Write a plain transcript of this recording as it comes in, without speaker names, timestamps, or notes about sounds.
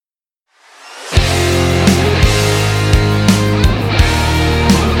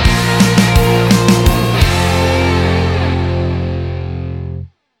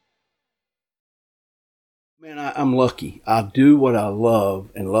I'm lucky. I do what I love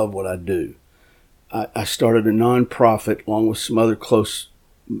and love what I do. I started a nonprofit along with some other close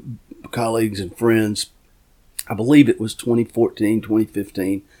colleagues and friends. I believe it was 2014,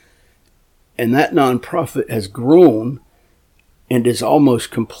 2015. And that nonprofit has grown and is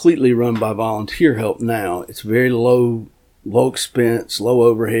almost completely run by volunteer help now. It's very low expense, low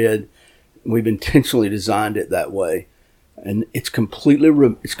overhead. We've intentionally designed it that way. And it's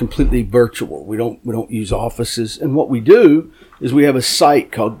completely virtual. We don't use offices. And what we do is we have a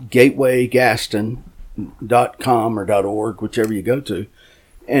site called gatewaygaston.com or .org, whichever you go to.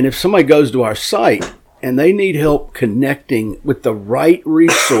 And if somebody goes to our site and they need help connecting with the right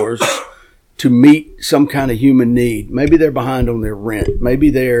resource to meet some kind of human need, maybe they're behind on their rent, maybe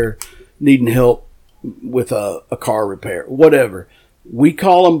they're needing help with a car repair, whatever, we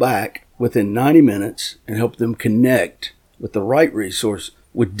call them back within 90 minutes and help them connect with the right resource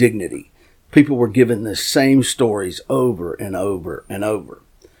with dignity. People were given the same stories over and over and over.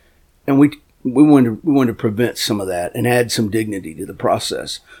 And we wanted to prevent some of that and add some dignity to the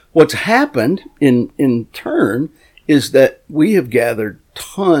process. What's happened in turn is that we have gathered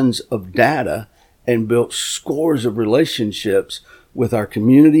tons of data and built scores of relationships with our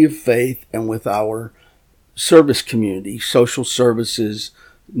community of faith and with our service community, social services,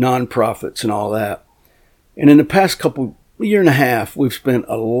 nonprofits, and all that. And in the past year and a half, we've spent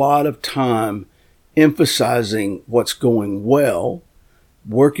a lot of time emphasizing what's going well,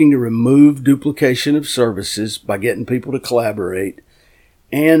 working to remove duplication of services by getting people to collaborate,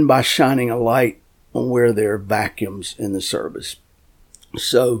 and by shining a light on where there are vacuums in the service.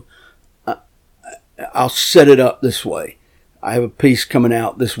 So I'll set it up this way. I have a piece coming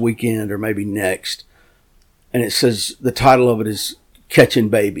out this weekend or maybe next, and it says, the title of it is Catching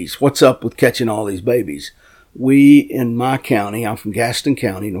Babies. What's up with catching all these babies? We, in my county, I'm from Gaston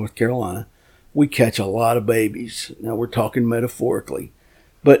County, North Carolina, we catch a lot of babies. Now we're talking metaphorically.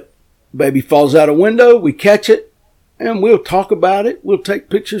 But baby falls out a window, we catch it, and we'll talk about it. We'll take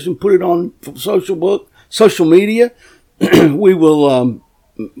pictures and put it on social media. We'll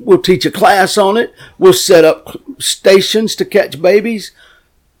teach a class on it. We'll set up stations to catch babies.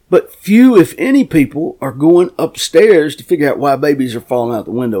 But few, if any, people are going upstairs to figure out why babies are falling out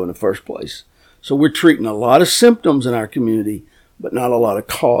the window in the first place. So we're treating a lot of symptoms in our community, but not a lot of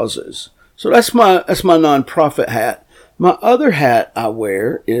causes. So that's my nonprofit hat. My other hat I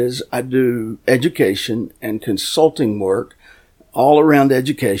wear is I do education and consulting work all around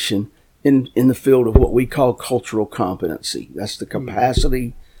education in the field of what we call cultural competency. That's the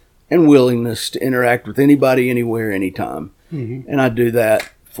capacity and willingness to interact with anybody, anywhere, anytime. Mm-hmm. And I do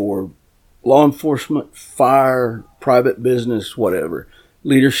that for law enforcement, fire, private business, whatever.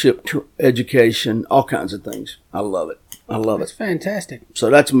 Leadership, education, all kinds of things. I love it. That's fantastic.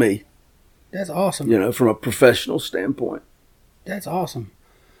 So that's me. That's awesome. From a professional standpoint. That's awesome.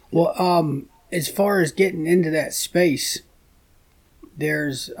 Well, as far as getting into that space,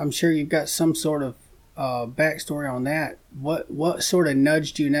 I'm sure you've got some sort of backstory on that. What sort of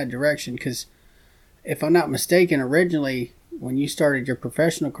nudged you in that direction? Because if I'm not mistaken, originally when you started your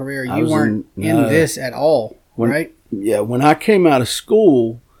professional career, you weren't in this at all, right? Yeah, when I came out of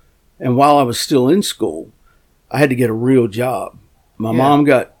school, and while I was still in school, I had to get a real job. My mom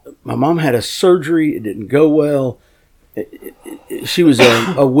had a surgery. It didn't go well. She was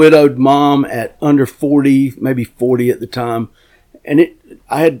a widowed mom at under 40, maybe 40 at the time. And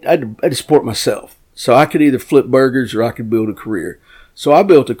I had to support myself. So I could either flip burgers or I could build a career. So I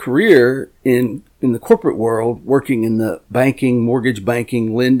built a career in the corporate world, working in the banking, mortgage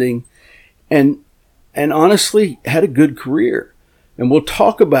banking, lending, and honestly had a good career. And we'll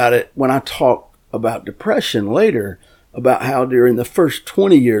talk about it when I talk about depression later, about how during the first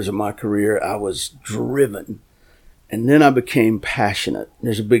 20 years of my career, I was driven. And then I became passionate.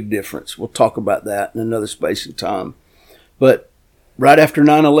 There's a big difference. We'll talk about that in another space and time. But right after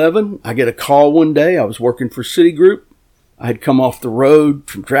 9/11, I get a call one day. I was working for Citigroup. I had come off the road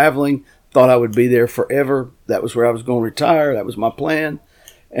from traveling, thought I would be there forever. That was where I was going to retire. That was my plan.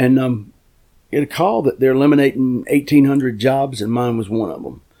 And get a call that they're eliminating 1,800 jobs, and mine was one of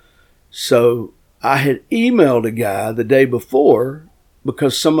them. So I had emailed a guy the day before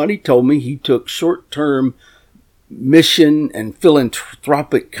because somebody told me he took short-term mission and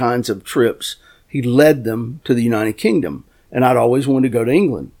philanthropic kinds of trips. He led them to the United Kingdom, and I'd always wanted to go to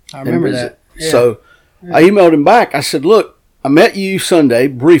England. I remember that. Yeah. So I emailed him back. I said, look, I met you Sunday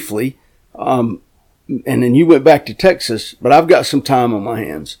briefly, and then you went back to Texas, but I've got some time on my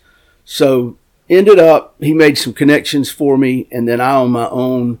hands. So ended up, he made some connections for me, and then I on my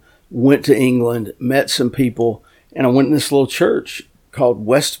own went to England, met some people, and I went in this little church called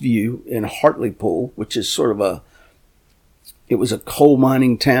Westview in Hartlepool, which is sort of It was a coal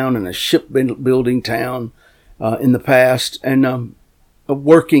mining town and a shipbuilding town in the past, and a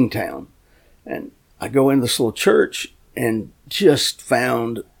working town. And I go into this little church and just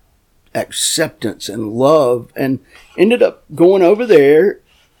found acceptance and love, and ended up going over there,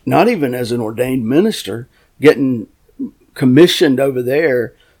 not even as an ordained minister, getting commissioned over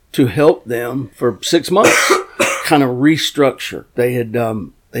there to help them for 6 months, kind of restructure. They had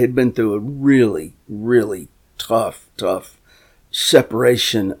been through a really, really tough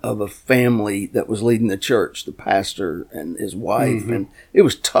separation of a family that was leading the church, the pastor and his wife, and it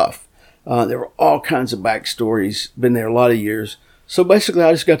was tough. There were all kinds of backstories. Been there a lot of years. So basically,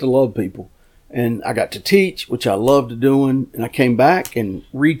 I just got to love people. And I got to teach, which I loved doing. And I came back and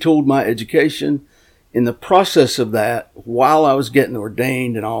retooled my education. In the process of that, while I was getting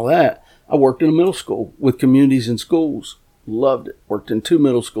ordained and all that, I worked in a middle school with communities and schools. Loved it. Worked in 2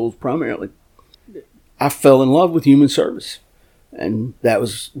 middle schools primarily. I fell in love with human service. And that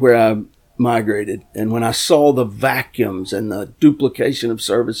was where I migrated. And when I saw the vacuums and the duplication of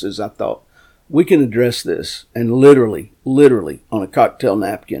services, I thought, we can address this. And literally on a cocktail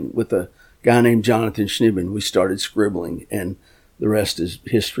napkin with a guy named Jonathan Schnibbin, we started scribbling, and the rest is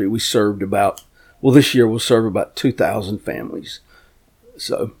history. We served this year we'll serve about 2,000 families.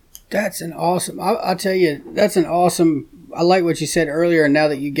 So that's an awesome, I'll tell you, that's an awesome, I like what you said earlier, and now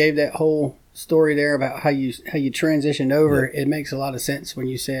that you gave that whole story there about how you transitioned over, it makes a lot of sense when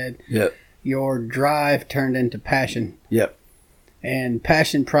you said your drive turned into passion. Yep. And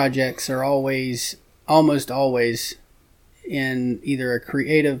passion projects are almost always in either a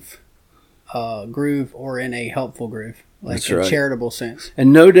creative groove or in a helpful groove, like That's a right. charitable sense.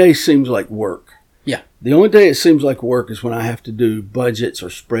 And no day seems like work. Yeah. The only day it seems like work is when I have to do budgets or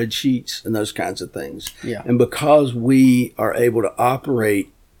spreadsheets and those kinds of things. Yeah. And because we are able to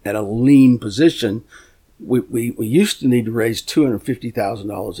operate at a lean position, we used to need to raise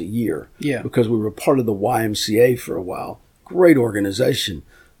 $250,000 a year. Yeah. Because we were part of the YMCA for a while. Great organization,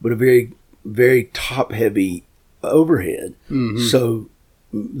 but a very, very top-heavy overhead. So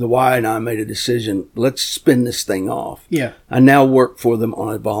the Y and I made a decision, let's spin this thing off. Yeah. I now work for them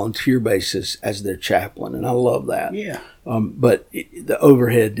on a volunteer basis as their chaplain, and I love that. Yeah. But the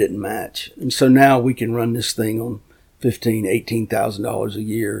overhead didn't match. And so now we can run this thing on $15,000, $18,000 a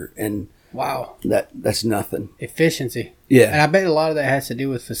year, and wow, that's nothing. Efficiency. Yeah. And I bet a lot of that has to do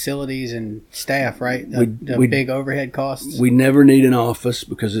with facilities and staff, right? The big overhead costs. We never need an office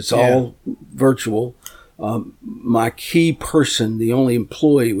because it's all virtual. My key person, the only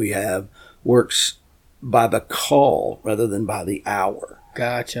employee we have, works by the call rather than by the hour.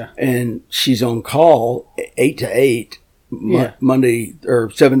 Gotcha. And she's on call 8 to 8, Monday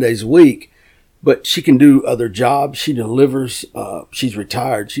or 7 days a week. But she can do other jobs. She delivers. She's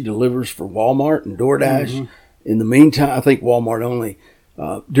retired. She delivers for Walmart and DoorDash. In the meantime, I think Walmart only.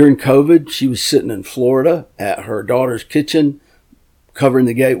 During COVID, she was sitting in Florida at her daughter's kitchen, covering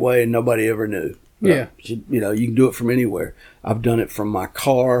the gateway, and nobody ever knew. Yeah. You can do it from anywhere. I've done it from my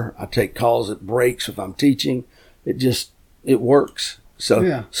car. I take calls at breaks if I'm teaching. It works. So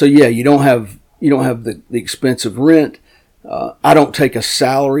you don't have the expense of rent. I don't take a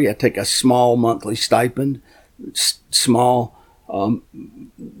salary. I take a small monthly stipend. It's small.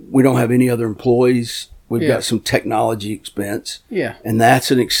 We don't have any other employees. We've got some technology expense. Yeah. And that's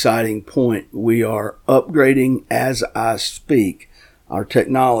an exciting point. We are upgrading as I speak our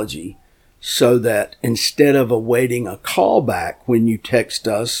technology so that instead of awaiting a call back when you text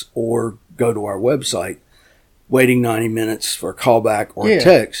us or go to our website, waiting 90 minutes for a call back or a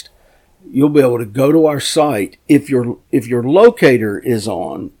text, you'll be able to go to our site. If your locator is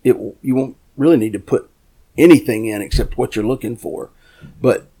on, you won't really need to put anything in except what you're looking for.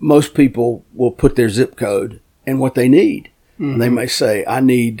 But most people will put their zip code and what they need. And they may say, I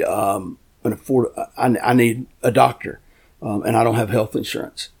need I need a doctor, and I don't have health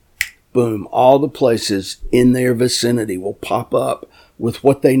insurance. Boom! All the places in their vicinity will pop up with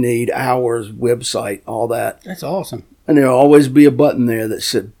what they need, hours, website, all that. That's awesome. And there'll always be a button there that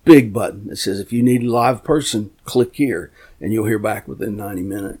says, big button, that says, if you need a live person, click here, and you'll hear back within 90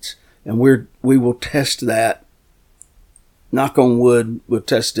 minutes. And we will test that. Knock on wood, we'll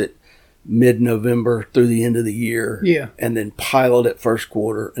test it mid-November through the end of the year. Yeah. And then pilot it first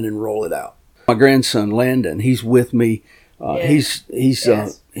quarter and then roll it out. My grandson, Landon, he's with me. He's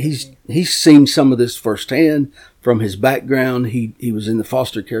seen some of this firsthand from his background. He was in the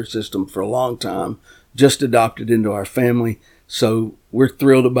foster care system for a long time, just adopted into our family. So we're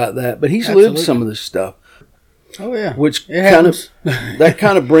thrilled about that. But he's lived some of this stuff. Oh yeah. Which that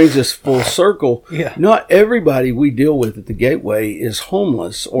kind of brings us full circle. Yeah. Not everybody we deal with at the Gateway is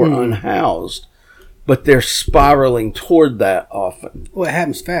homeless or unhoused. but they're spiraling toward that often. Well, it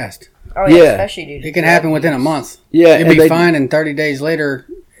happens fast. Oh Yeah. especially due to It can happen within a month. Yeah, You'll and be fine, and 30 days later,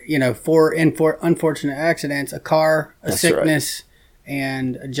 for unfortunate accidents, a car, a That's sickness,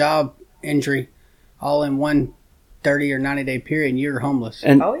 and a job injury, all in one 30 or 90 day period, and you're homeless.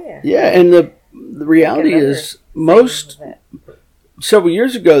 And Oh, yeah. yeah, and the reality is several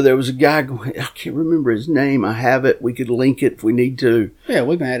years ago there was a guy, I can't remember his name. I have it. We could link it if we need to. Yeah,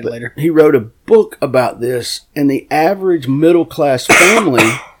 we can add it later. He wrote a book about this, and the average middle class family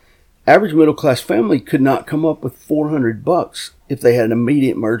could not come up with $400 if they had an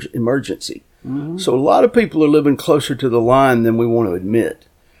immediate emergency. Mm-hmm. So a lot of people are living closer to the line than we want to admit.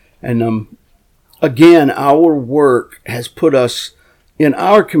 And again, our work has put us in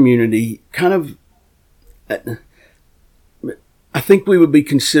our community kind of, I think we would be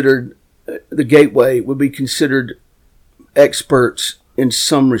considered, the Gateway would be considered experts in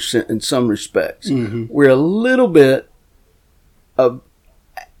some respects. Mm-hmm. We're a little bit of,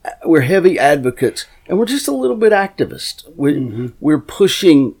 we're heavy advocates, and we're just a little bit activist. We're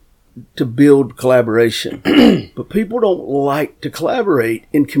pushing to build collaboration. But people don't like to collaborate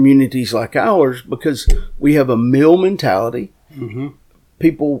in communities like ours because we have a mill mentality. Mm-hmm.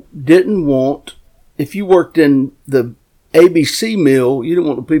 People didn't want, if you worked in the ABC mill, you didn't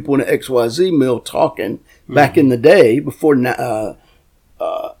want the people in the XYZ mill talking. Back in the day before,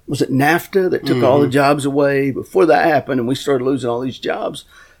 was it NAFTA that took all the jobs away? Before that happened and we started losing all these jobs,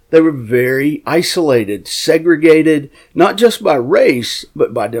 they were very isolated, segregated, not just by race,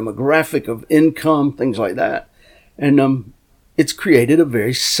 but by demographic of income, things like that. And it's created a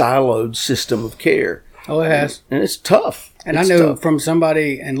very siloed system of care. Oh, it has. And it's tough. And I know from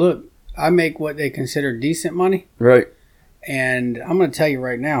somebody, and look, I make what they consider decent money. Right. And I'm going to tell you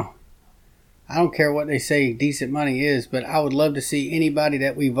right now, I don't care what they say decent money is, but I would love to see anybody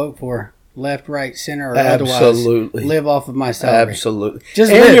that we vote for, left, right, center, or otherwise, live off of my salary. Absolutely.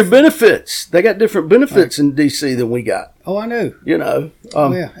 Just and live. Your benefits. They got different benefits in D.C. than we got. Oh, I know. Yeah.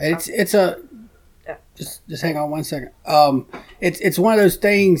 It's a just hang on 1 second. It's one of those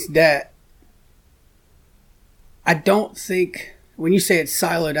things that I don't think, when you say it's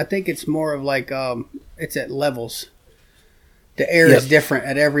siloed, I think it's more of like it's at levels. The air is different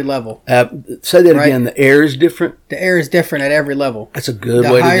at every level. Say that again. The air is different? The air is different at every level. That's a good way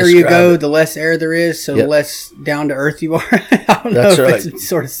to describe it. The higher you go, the less air there is, so the less down to earth you are. I don't know if it's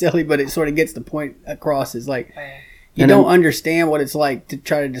sort of silly, but it sort of gets the point across. It's like you don't understand what it's like to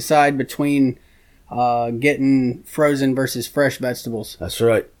try to decide between getting frozen versus fresh vegetables. That's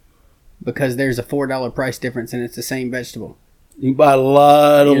right. Because there's a $4 price difference and it's the same vegetable. You can buy a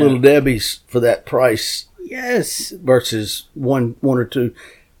lot of Little Debbies for that price. Yes. Versus one or two.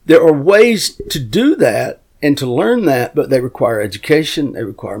 There are ways to do that and to learn that, but they require education, they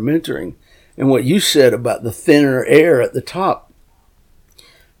require mentoring. And what you said about the thinner air at the top,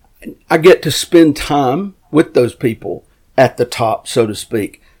 I get to spend time with those people at the top, so to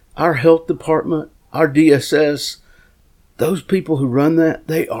speak. Our health department, our DSS, those people who run that,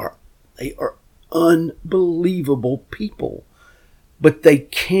 they are unbelievable people. But they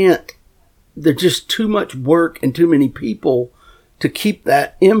can't, there's just too much work and too many people to keep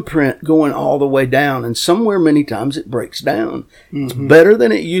that imprint going all the way down. And somewhere many times it breaks down. Mm-hmm. It's better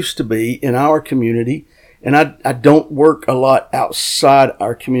than it used to be in our community. And I don't work a lot outside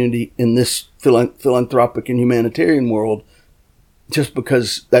our community in this philanthropic and humanitarian world just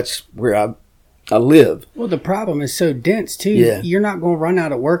because that's where I live. Well, the problem is so dense too. Yeah. You're not going to run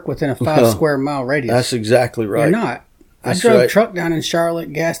out of work within a 5 square mile radius. That's exactly right. You're not. I drove a truck down in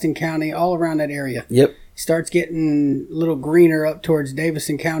Charlotte, Gaston County, all around that area. Yep. Starts getting a little greener up towards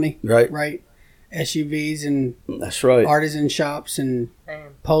Davison County. Right. SUVs and that's right. Artisan shops and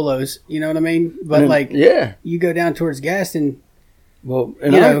polos. You know what I mean? But you go down towards Gaston. Well,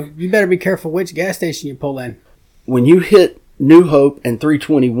 you better be careful which gas station you pull in. When you hit New Hope and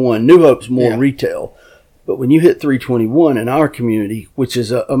 321, New Hope's more retail, but when you hit 321 in our community, which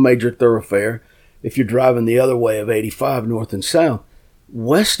is a major thoroughfare, if you're driving the other way of 85 north and south,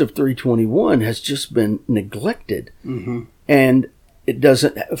 west of 321 has just been neglected. Mm-hmm. And it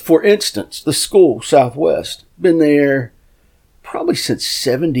doesn't, for instance, the school Southwest, been there probably since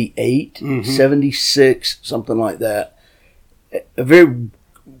 78, 76, something like that. A very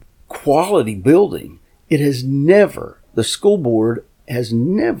quality building. It has never, the school board has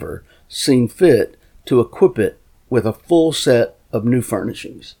never seen fit to equip it with a full set of new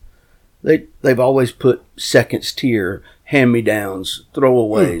furnishings. They've always put seconds tier, hand-me-downs,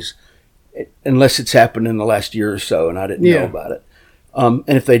 throwaways, unless it's happened in the last year or so and I didn't know about it. And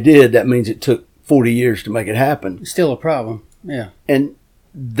if they did, that means it took 40 years to make it happen. Still a problem, yeah. And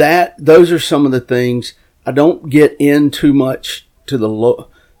those are some of the things. I don't get in too much to the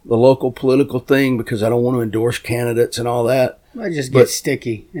local political thing because I don't want to endorse candidates and all that. It just gets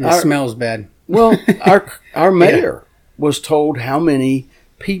sticky and it smells bad. Well, our mayor was told how many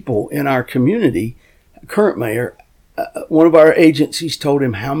people in our community, current mayor, one of our agencies told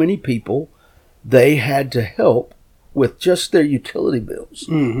him how many people they had to help with just their utility bills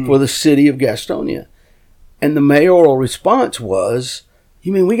for the city of Gastonia. And the mayoral response was,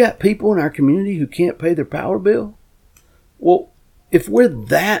 you mean we got people in our community who can't pay their power bill? Well, if we're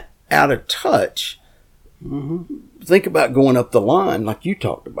that out of touch, think about going up the line like you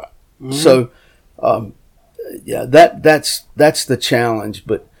talked about. So, that's the challenge.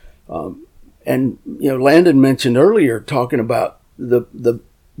 But, and Landon mentioned earlier talking about the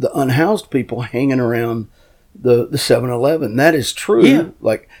unhoused people hanging around the 7-Eleven. That is true. Yeah.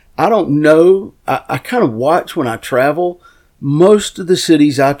 Like, I don't know. I kind of watch when I travel. Most of the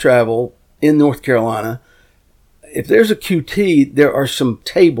cities I travel in North Carolina, if there's a QT, there are some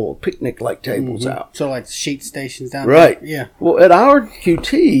picnic-like tables out. So like sheet stations down right. there? Yeah. Well, at our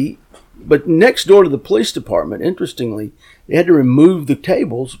QT, but next door to the police department, interestingly, they had to remove the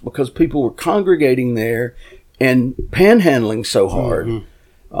tables because people were congregating there and panhandling so hard.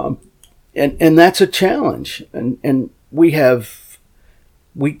 And that's a challenge. And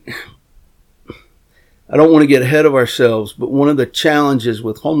I don't want to get ahead of ourselves, but one of the challenges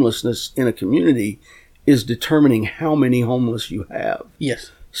with homelessness in a community is determining how many homeless you have.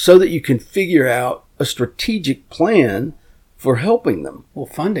 Yes. So that you can figure out a strategic plan for helping them. Well,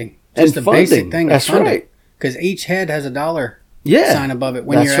 funding. Just the basic thing That's of funding. right. Because each head has $1 sign above it.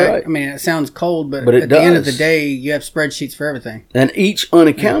 That's right. I mean, it sounds cold, but it at does. the end of the day, you have spreadsheets for everything. And each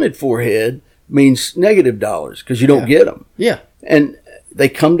unaccounted for head means negative dollars because you don't get them. Yeah. And they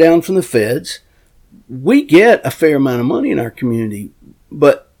come down from the feds. We get a fair amount of money in our community,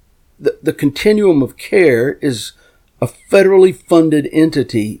 but the continuum of care is a federally funded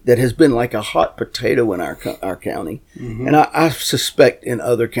entity that has been like a hot potato in our county. And I suspect in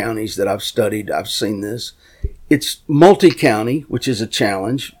other counties that I've studied, I've seen this. It's multi-county, which is a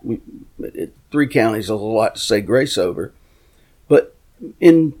challenge. 3 counties is a lot to say grace over. But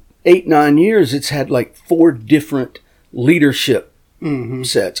in 8-9 years, it's had like 4 different leadership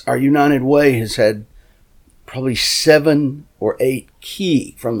sets. Our United Way has had probably 7 or 8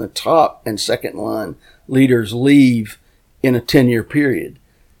 key from the top and second line leaders leave in a 10-year period.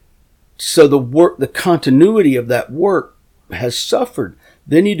 So the continuity of that work has suffered.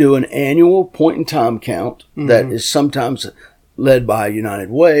 Then you do an annual point in time count that is sometimes led by United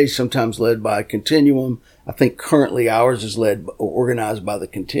Way, sometimes led by Continuum. I think currently ours is organized by the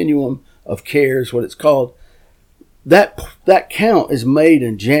Continuum of Care is what it's called. That count is made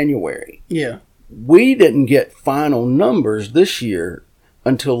in January. Yeah. We didn't get final numbers this year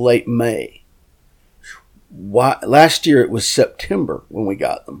until late May. Last year it was September when we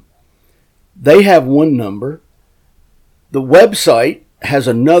got them. They have one number. The website has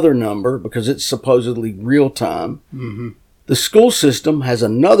another number because it's supposedly real time. The school system has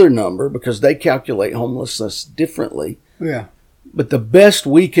another number because they calculate homelessness differently. Yeah. But the best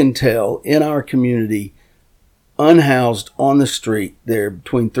we can tell in our community, unhoused on the street, there are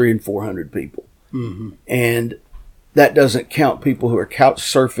between 300 and 400 people. And that doesn't count people who are couch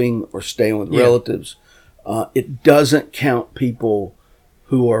surfing or staying with relatives. It doesn't count people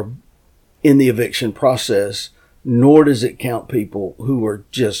who are in the eviction process, nor does it count people who are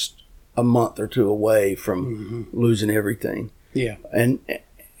just a month or 2 away from losing everything. Yeah. And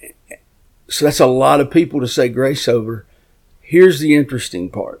so that's a lot of people to say grace over. Here's the interesting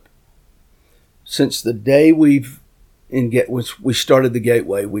part. Since the day we started the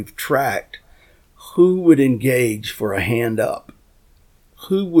Gateway, we've tracked who would engage for a hand up,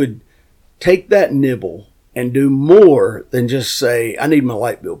 who would take that nibble and do more than just say, I need my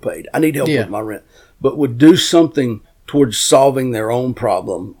light bill paid, I need help with my rent, but would do something towards solving their own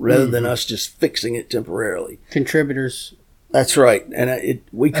problem rather than us just fixing it temporarily. Contributors. That's right. And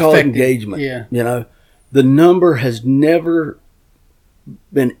we call it engagement. Yeah. The number has never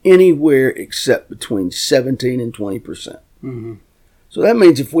been anywhere except between 17 and 20%. So that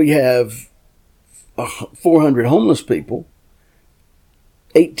means if we have 400 homeless people,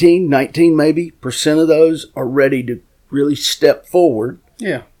 18, 19 maybe % of those are ready to really step forward.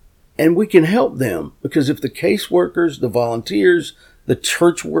 Yeah. And we can help them because if the caseworkers, the volunteers, the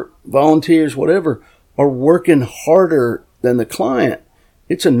church volunteers, whatever, are working harder than the client,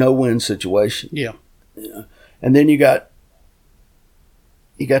 it's a no-win situation. Yeah. And then you got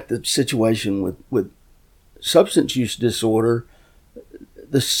the situation with substance use disorder.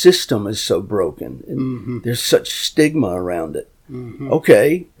 The system is so broken. And there's such stigma around it.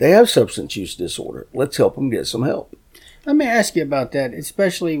 Okay, they have substance use disorder. Let's help them get some help. Let me ask you about that,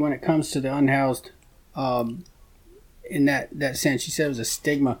 especially when it comes to the unhoused. In that sense, you said it was a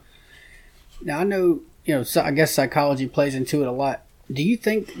stigma. Now I know, so I guess psychology plays into it a lot. Do you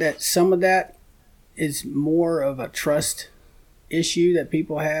think that some of that is more of a trust issue that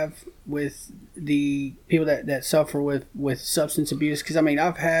people have with the people that suffer with substance abuse? Because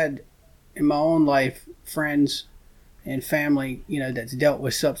I've had in my own life friends and family, that's dealt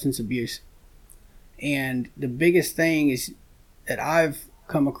with substance abuse. And the biggest thing is that I've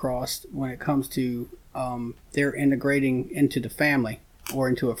come across when it comes to they're integrating into the family or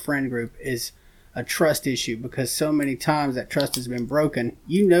into a friend group is a trust issue, because so many times that trust has been broken.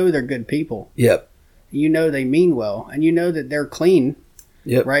 They're good people. Yep. They mean well, and that they're clean.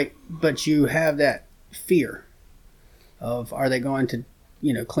 Yep. Right? But you have that fear of, are they going to,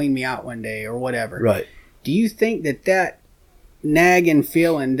 clean me out one day or whatever. Right. Do you think that nagging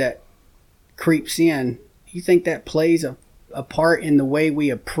feeling that creeps in, do you think that plays a part in the way we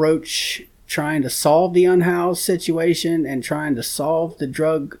approach trying to solve the unhoused situation and trying to solve the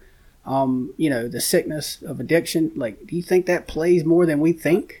drug, the sickness of addiction? Like, do you think that plays more than we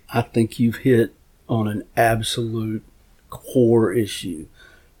think? I think you've hit on an absolute core issue.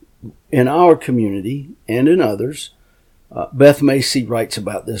 In our community and in others, Beth Macy writes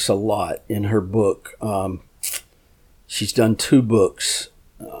about this a lot in her book. She's done 2 books.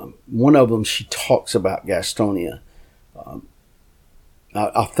 One of them, she talks about Gastonia.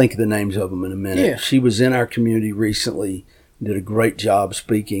 I'll think of the names of them in a minute. Yeah. She was in our community recently, did a great job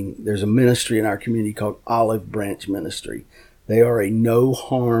speaking. There's a ministry in our community called Olive Branch Ministry. They are a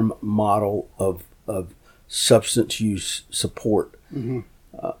no-harm model of substance use support. Mm-hmm.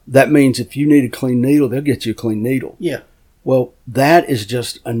 That means if you need a clean needle, they'll get you a clean needle. Yeah. Well, that is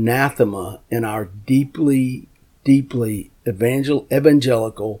just anathema in our deeply, deeply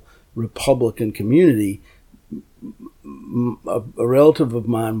evangelical Republican community. A relative of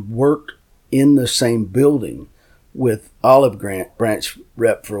mine worked in the same building with Olive Branch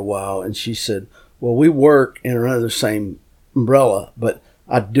rep for a while, and she said, well, we work under the same umbrella, but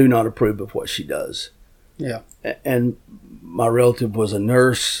I do not approve of what she does. Yeah. And my relative was a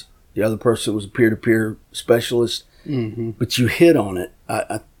nurse. The other person was a peer-to-peer specialist. Mm-hmm. But you hit on it.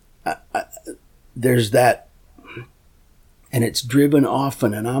 There's that, and it's driven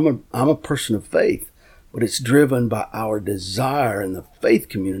often, and I'm a person of faith, but it's driven by our desire in the faith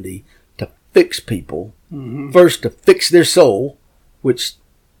community to fix people. Mm-hmm. First, to fix their soul, which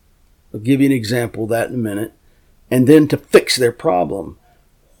I'll give you an example of that in a minute, and then to fix their problem.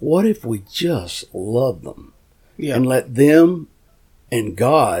 What if we just love them and let them and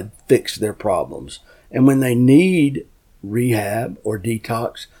God fix their problems? And when they need rehab or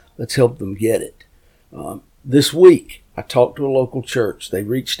detox, let's help them get it. This week, I talked to a local church. They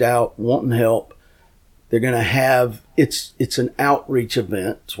reached out wanting help. They're going to have, it's an outreach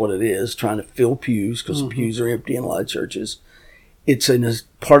event. It's what it is, trying to fill pews, because pews are empty in a lot of churches. It's in a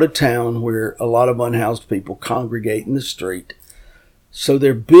part of town where a lot of unhoused people congregate in the street. So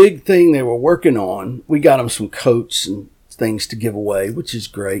their big thing they were working on, we got them some coats and things to give away, which is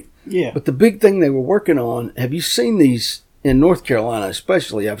great. Yeah. But the big thing they were working on, have you seen these in North Carolina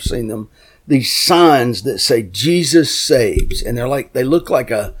especially? I've seen them, these signs that say Jesus saves, and they look like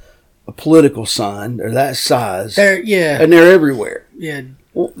a political sign. They're that size. And they're everywhere. Yeah.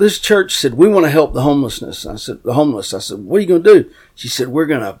 Well, this church said, we want to help the homeless. I said, what are you going to do? She said, we're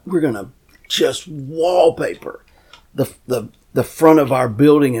going to just wallpaper the front of our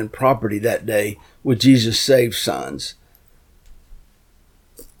building and property that day with Jesus saves signs.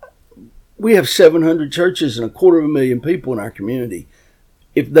 We have 700 churches and 250,000 people in our community.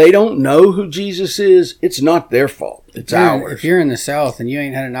 If they don't know who Jesus is, it's not their fault. It's ours. If you're in the South and you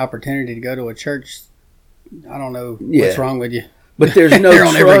ain't had an opportunity to go to a church, I don't know what's wrong with you. But there's no They're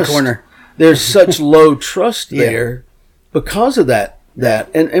on trust. every corner. There's such low trust there because of that.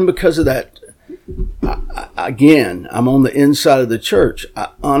 And because of that, again, I'm on the inside of the church. I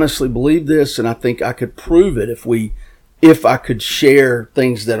honestly believe this, and I think I could prove it if I could share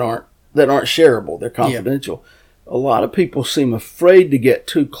things that aren't shareable. They're confidential. A lot of people seem afraid to get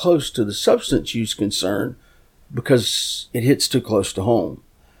too close to the substance use concern because it hits too close to home.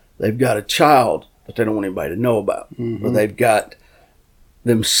 They've got a child that they don't want anybody to know about, or they've got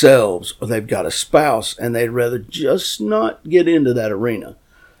themselves, or they've got a spouse, and they'd rather just not get into that arena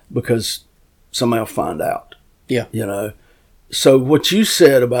because somebody will find out. Yeah. So what you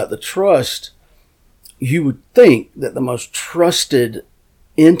said about the trust, you would think that the most trusted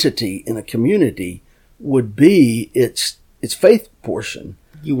entity in a community would be its faith portion.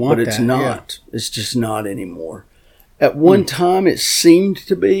 You want but it's that, not. Yeah. It's just not anymore. At one time, it seemed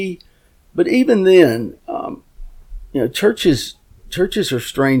to be, but even then, churches are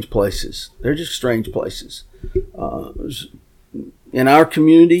strange places. They're just strange places. In our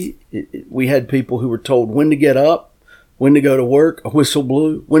community, we had people who were told when to get up, when to go to work, a whistle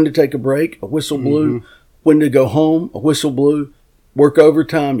blew, when to take a break, a whistle blew, when to go home, a whistle blew, work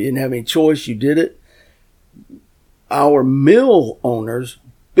overtime, you didn't have any choice, you did it. Our mill owners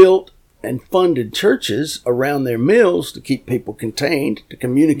built and funded churches around their mills to keep people contained, to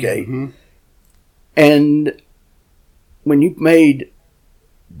communicate. And when you made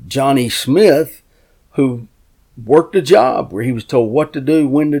Johnny Smith, who worked a job where he was told what to do,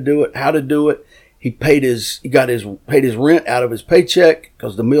 when to do it, how to do it, he paid his rent out of his paycheck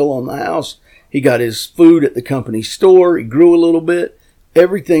because the mill on the house. He got his food at the company store. He grew a little bit.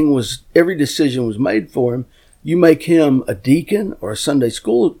 Every decision was made for him. You make him a deacon or a Sunday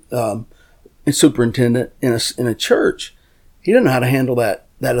school superintendent in a church, he doesn't know how to handle that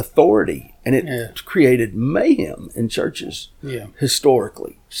authority, and it created mayhem in churches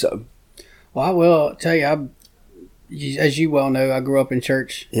historically. So, well, I will tell you, as you well know, I grew up in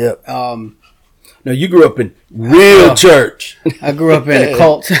church. Yep. No, you grew up in real church. I grew up in a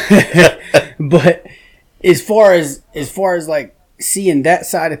cult, but as far as like seeing that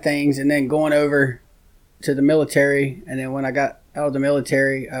side of things, and then going over to the military, and then when I got out of the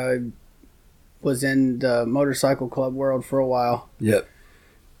military, I was in the motorcycle club world for a while. Yep.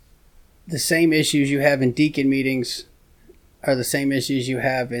 The same issues you have in deacon meetings are the same issues you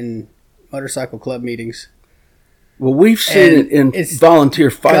have in motorcycle club meetings. Well, we've seen it in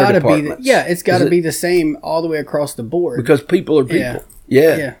volunteer fire departments. It's got to be the same all the way across the board. Because people are people.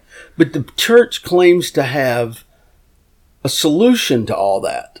 Yeah. But the church claims to have a solution to all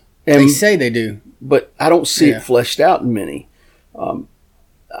that. And they say they do. But I don't see it fleshed out in many.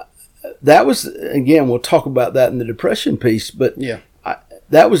 That was, again, we'll talk about that in the depression piece, but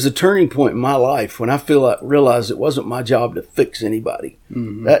that was the turning point in my life when I realized it wasn't my job to fix anybody.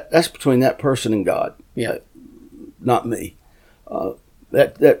 That's between that person and God. Not me.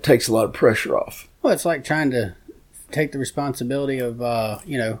 That takes a lot of pressure off. Well, it's like trying to take the responsibility of,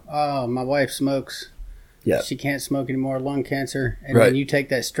 my wife smokes. Yeah. She can't smoke anymore, lung cancer. And right. then you take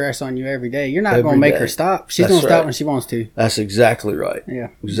that stress on you every day. You're not going to make her stop. She's going to stop when she wants to. That's exactly right. Yeah.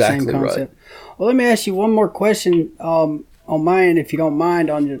 Exactly same concept. Right. Well, let me ask you one more question on my end, if you don't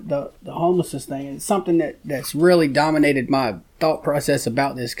mind, on the homelessness thing. It's something that's really dominated my thought process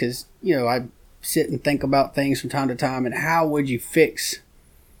about this because, I sit and think about things from time to time. And how would you fix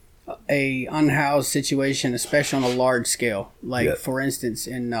a unhoused situation, especially on a large scale? Like, for instance,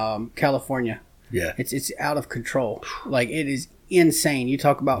 in California. Yeah, it's out of control. Like, it is insane. You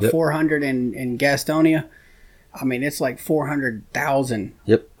talk about 400 in Gastonia. I mean, it's like 400,000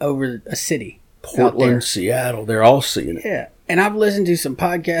 over a city. Portland, Seattle, they're all seeing it. Yeah, and I've listened to some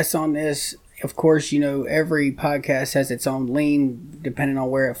podcasts on this. Of course, every podcast has its own lean, depending on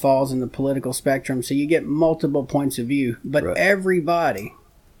where it falls in the political spectrum. So you get multiple points of view. But everybody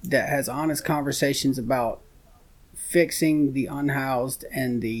that has honest conversations about fixing the unhoused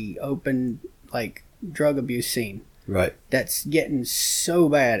and the open, like, drug abuse scene. Right. That's getting so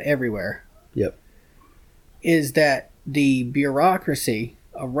bad everywhere. Yep. Is that the bureaucracy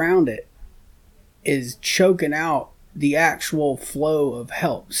around it is choking out the actual flow of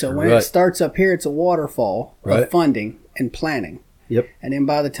help. So when it starts up here, it's a waterfall of funding and planning. Yep. And then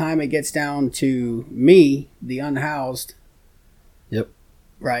by the time it gets down to me, the unhoused,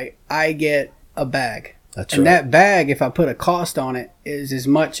 right, I get a bag. That's and that bag, if I put a cost on it, is as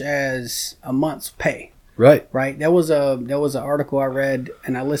much as a month's pay. Right. Right. There was an article I read,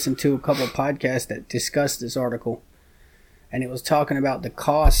 and I listened to a couple of podcasts that discussed this article, and it was talking about the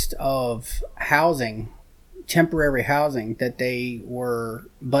cost of housing, temporary housing that they were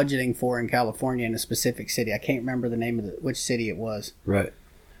budgeting for in California in a specific city. I can't remember the name of which city it was. Right.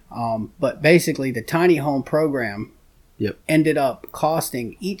 But basically, the tiny home program. Ended up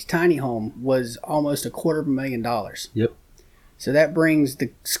costing, each tiny home was almost $250,000. Yep. So that brings the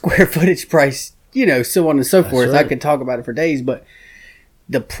square footage price, so on and so forth. Right. I could talk about it for days, but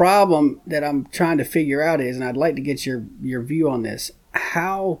the problem that I'm trying to figure out is, and I'd like to get your view on this,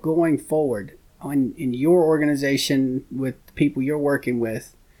 how going forward in your organization with the people you're working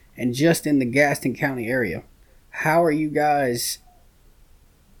with and just in the Gaston County area, how are you guys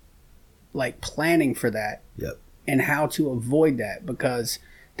like planning for that? Yep. And how to avoid that, because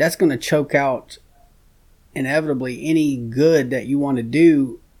that's going to choke out inevitably any good that you want to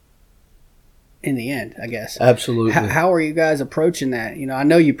do in the end, I guess. Absolutely. How are you guys approaching that? I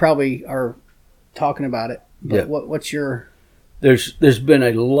know you probably are talking about it, but what's your... There's been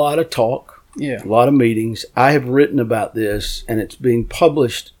a lot of talk. Yeah. A lot of meetings. I have written about this, and it's being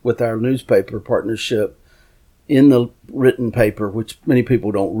published with our newspaper partnership in the written paper, which many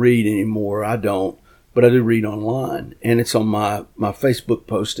people don't read anymore. I don't, but I do read online, and it's on my Facebook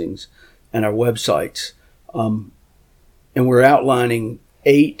postings and our websites. And we're outlining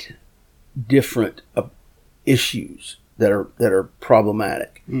 8 different issues that are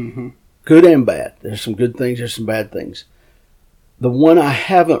problematic, good and bad. There's some good things. There's some bad things. The one I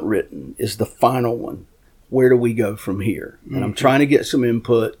haven't written is the final one. Where do we go from here? And I'm trying to get some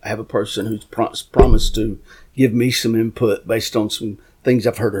input. I have a person who's promised to give me some input based on some things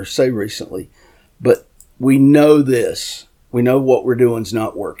I've heard her say recently. But we know this. We know what we're doing is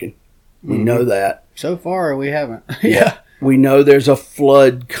not working. We know that. So far, we haven't. Yeah. We know there's a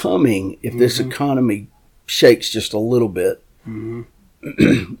flood coming if this economy shakes just a little bit.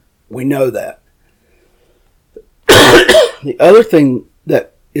 We know that. The other thing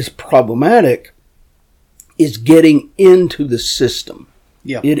that is problematic is getting into the system.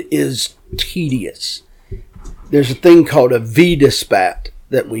 Yeah. It is tedious. There's a thing called a VDISPAT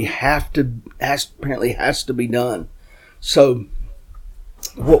that we apparently has to be done. So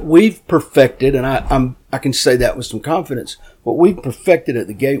what we've perfected, and I can say that with some confidence, what we've perfected at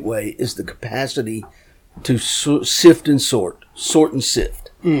the Gateway is the capacity to sift and sort and sift.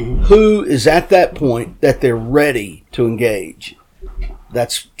 Who is at that point that they're ready to engage?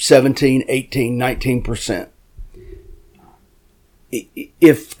 That's 17, 18, 19%.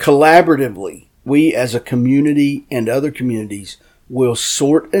 If collaboratively, we as a community and other communities will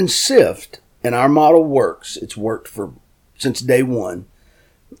sort and sift, and our model works, it's worked since day one.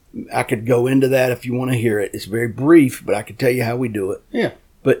 I could go into that if you want to hear it. It's very brief, but I could tell you how we do it. Yeah.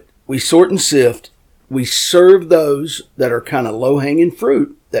 But we sort and sift. We serve those that are kind of low-hanging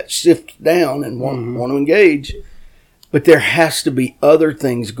fruit, that sift down and want to engage. But there has to be other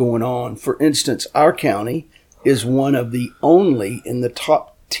things going on. For instance, our county is one of the only in the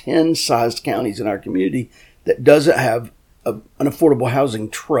top 10 sized counties in our community that doesn't have an affordable housing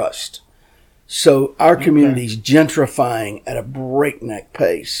trust. So our community's gentrifying at a breakneck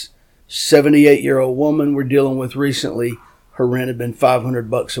pace. 78-year-old woman we're dealing with recently, her rent had been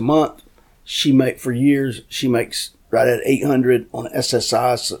 $500 a month. She makes right at $800 on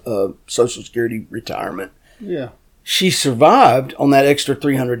SSI, Social Security retirement. Yeah. She survived on that extra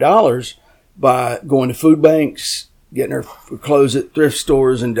 $300 by going to food banks, getting her clothes at thrift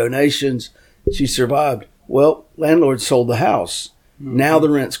stores and donations. She survived. Well, landlord sold the house. Now the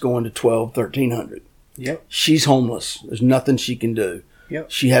rent's going to $1,200, $1,300. Yep. She's homeless. There's nothing she can do.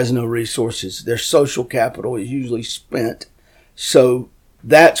 Yep. She has no resources. Their social capital is usually spent. So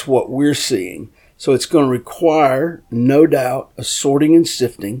that's what we're seeing. So it's going to require, no doubt, a sorting and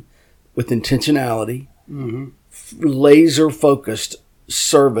sifting with intentionality, laser-focused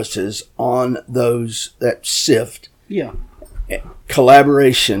services on those that sift,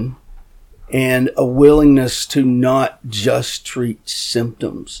 collaboration, and a willingness to not just treat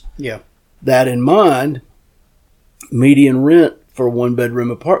symptoms. Yeah. That in mind, median rent for a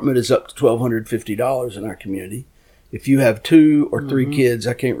one-bedroom apartment is up to $1,250 in our community. If you have 2 or 3 kids,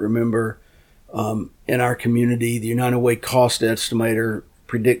 I can't remember, in our community, the United Way cost estimator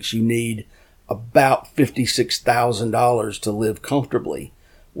predicts you need about $56,000 to live comfortably.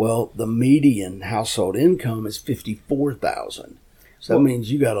 Well, the median household income is $54,000. So that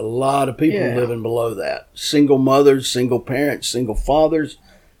means you got a lot of people living below that. Single mothers, single parents, single fathers.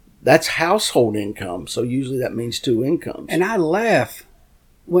 That's household income. So usually that means 2 incomes. And I laugh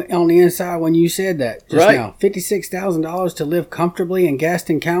on the inside when you said that just now. $56,000 to live comfortably in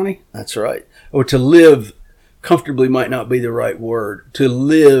Gaston County? That's right. Or to live comfortably might not be the right word. To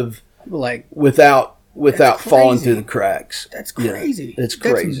live like without falling through the cracks. That's crazy. Yeah, it's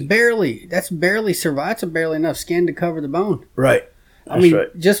crazy. That's barely survive. That's barely enough skin to cover the bone. Right. That's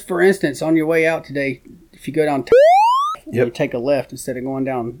right. Just for instance, on your way out today, if you go down you take a left instead of going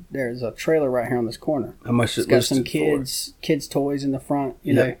down, there's a trailer right here on this corner. How much it's got some kids toys in the front.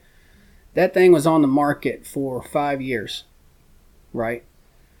 You know, that thing was on the market for 5 years, right?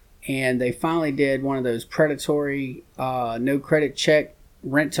 And they finally did one of those predatory no credit check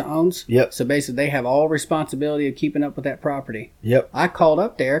rent to owns. Yep. So basically they have all responsibility of keeping up with that property. Yep. I called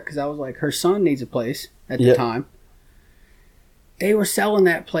up there because I was like, her son needs a place at the time. They were selling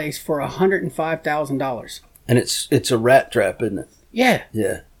that place for $105,000. And it's a rat trap, isn't it? Yeah.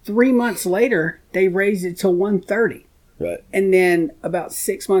 Yeah. 3 months later, they raised it to $130,000. Right. And then about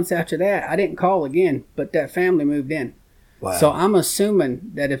 6 months after that, I didn't call again, but that family moved in. Wow. So I'm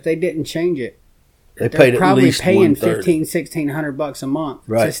assuming that if they didn't change it, they're probably paying $1,500-$1,600 a month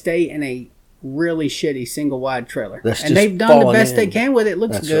to stay in a really shitty single wide trailer. That's and they've done the best they can with it.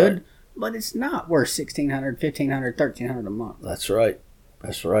 Looks That's good. Right. but it's not worth $1,600, $1,500, $1,300 a month. That's right.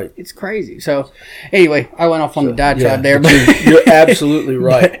 That's right. It's crazy. So, anyway, I went off on the diatribe there, but you're absolutely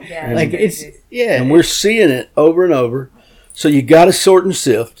right. And, like and we're seeing it over and over. So you got to sort and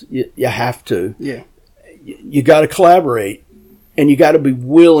sift. You have to. Yeah. You got to collaborate, and you got to be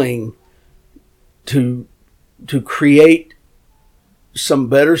willing to create some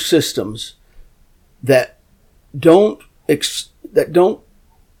better systems that don't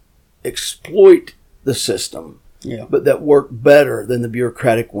exploit the system. Yeah. But that work better than the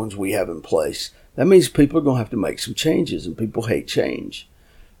bureaucratic ones we have in place. That means people are going to have to make some changes, and people hate change.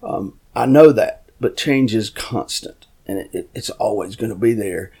 I know that, but change is constant, and it's always going to be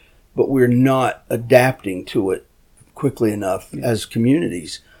there. But we're not adapting to it quickly enough as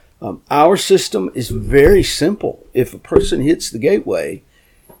communities. Our system is very simple. If a person hits the gateway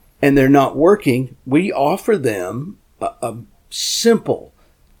and they're not working, we offer them a simple,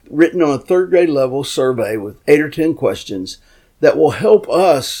 written on a third grade level survey with 8 or 10 questions that will help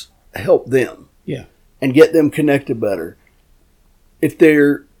us help them. Yeah. And get them connected better. If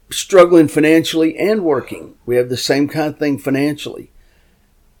they're struggling financially and working, we have the same kind of thing financially.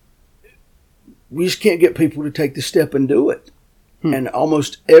 We just can't get people to take the step and do it. And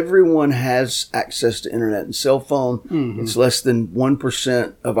almost everyone has access to internet and cell phone. Mm-hmm. It's less than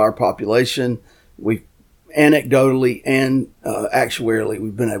 1% of our population. We anecdotally and actuarially,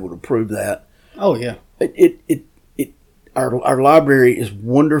 we've been able to prove that. Oh yeah. Our library is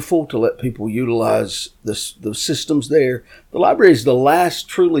wonderful to let people utilize the systems there. The library is the last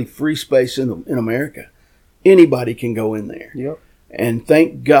truly free space in America. Anybody can go in there. Yep. And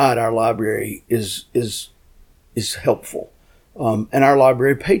thank God our library is helpful. And our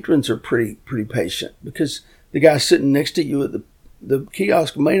library patrons are pretty patient, because the guy sitting next to you at the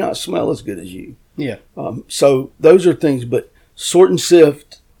kiosk may not smell as good as you. Yeah. So those are things, but sort and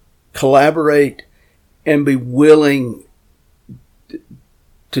sift, collaborate, and be willing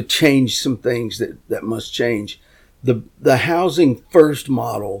to change some things that must change. The housing first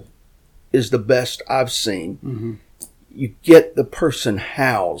model is the best I've seen. Mm-hmm. You get the person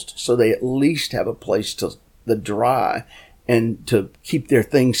housed so they at least have a place to the dry and to keep their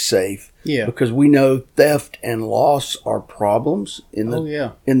things safe. Yeah. Because we know theft and loss are problems in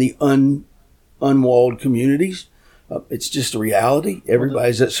the unwalled communities. It's just a reality.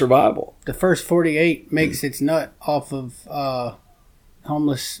 Everybody's at survival. The first 48 makes its nut off of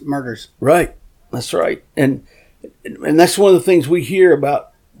homeless murders. Right. That's right. And that's one of the things we hear about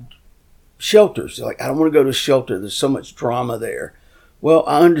shelters. Like, I don't want to go to a shelter. There's so much drama there. Well,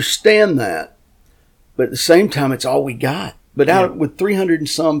 I understand that. But at the same time, it's all we got. But out with 300 and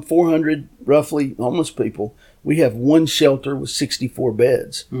some, 400 roughly homeless people, we have one shelter with 64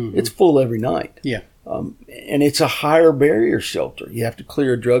 beds. Mm-hmm. It's full every night. Yeah. And it's a higher barrier shelter. You have to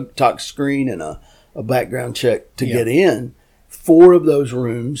clear a drug tox screen and a background check to get in. 4 of those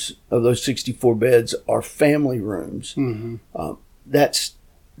rooms, of those 64 beds, are family rooms. Mm-hmm.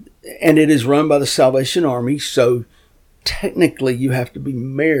 And it is run by the Salvation Army, so technically you have to be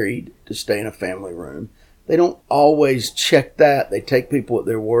married to stay in a family room. They don't always check that. They take people at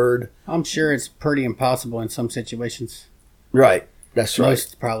their word. I'm sure it's pretty impossible in some situations. Right. That's right.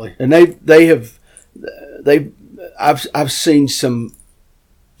 Most probably. And I've seen some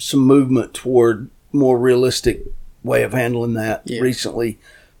movement toward more realistic way of handling that recently,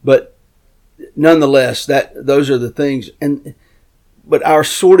 but nonetheless, those are the things. But our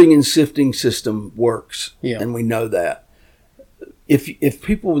sorting and sifting system works, and we know that. If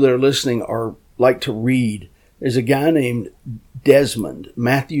people that are listening like to read, there's a guy named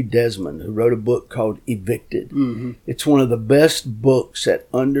Matthew Desmond, who wrote a book called Evicted. Mm-hmm. It's one of the best books at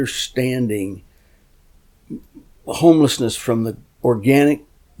understanding homelessness from the organic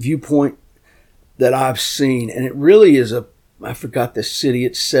viewpoint that I've seen. And it really is I forgot the city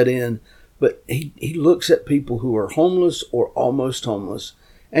it's set in, but he looks at people who are homeless or almost homeless.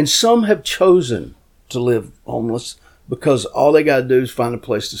 And some have chosen to live homeless because all they got to do is find a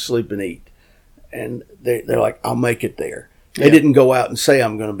place to sleep and eat. And they're like, I'll make it there. They didn't go out and say,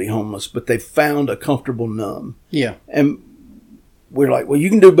 I'm going to be homeless, but they found a comfortable numb. Yeah. And we're like, well, you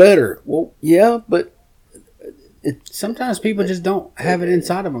can do better. Well, yeah, but sometimes people just don't have it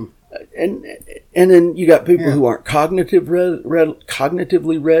inside of them. And then you got people who aren't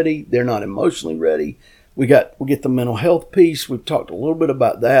cognitively ready. They're not emotionally ready. We get the mental health piece. We've talked a little bit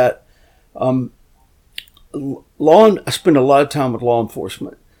about that. I spend a lot of time with law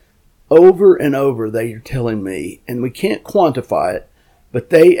enforcement. Over and over, they are telling me, and we can't quantify it, but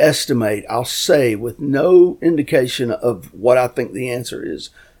they estimate, I'll say with no indication of what I think the answer is,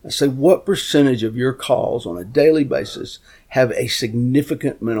 I say, what percentage of your calls on a daily basis have a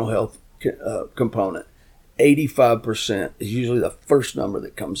significant mental health component. 85% is usually the first number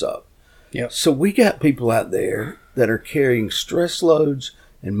that comes up. Yep. So we got people out there that are carrying stress loads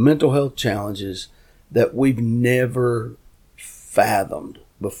and mental health challenges that we've never fathomed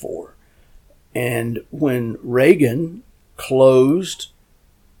before. And when Reagan closed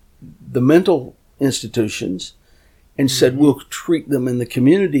the mental institutions and said, we'll treat them in the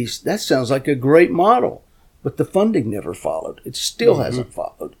communities, that sounds like a great model. But the funding never followed. It still hasn't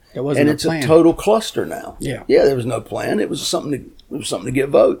followed. There wasn't and it's plan. a total cluster now. Yeah. Yeah, there was no plan. It was something to get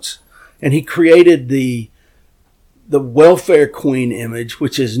votes. And he created the welfare queen image,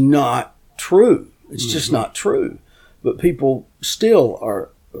 which is not true. It's just not true. But people still are,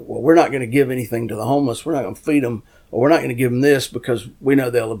 well, we're not going to give anything to the homeless. We're not going to feed them, or we're not going to give them this because we know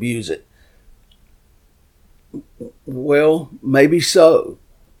they'll abuse it. Well, maybe so.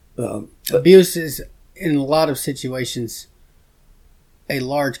 Abuse is, in a lot of situations, a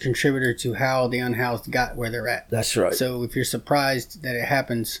large contributor to how the unhoused got where they're at. That's right. So if you're surprised that it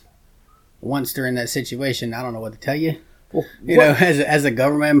happens once they're in that situation, I don't know what to tell you. Well, you know, as a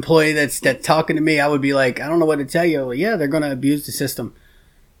government employee that's talking to me, I would be like, I don't know what to tell you. Well, yeah, they're going to abuse the system.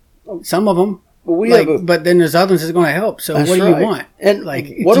 Some of them. Well, but then there's others that's going to help. So what do you want? And like,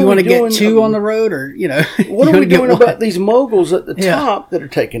 do what you want to doing, get two on the road, or you know? What are we doing about these moguls at the Yeah. top that are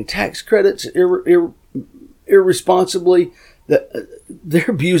taking tax credits irresponsibly? That they're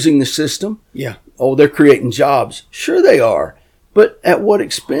abusing the system. Yeah. Oh, they're creating jobs. Sure, they are, but at what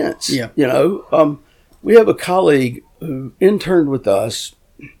expense? Yeah. You know, we have a colleague who interned with us.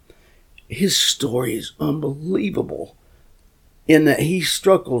 His story is unbelievable, in that he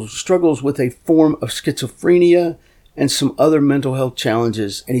struggles with a form of schizophrenia and some other mental health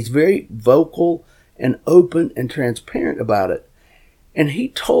challenges, and he's very vocal and open and transparent about it. And he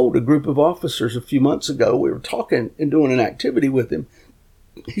told a group of officers a few months ago, we were talking and doing an activity with him.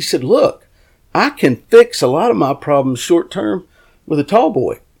 He said, look, I can fix a lot of my problems short term with a tall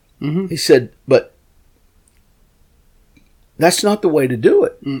boy. Mm-hmm. He said, but that's not the way to do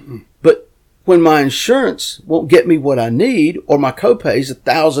it. Mm-mm. But when my insurance won't get me what I need, or my copay is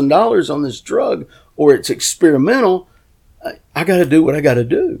 $1,000 on this drug, or it's experimental, I got to do what I got to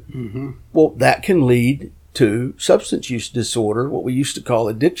do. Mm-hmm. Well, that can lead to substance use disorder, what we used to call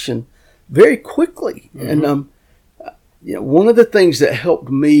addiction, very quickly. Mm-hmm. And you know, one of the things that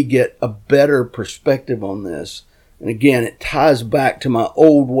helped me get a better perspective on this, and again, it ties back to my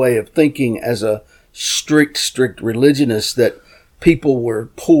old way of thinking as a strict religionist, that people were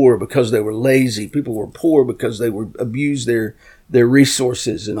poor because they were lazy. People were poor because they were abused their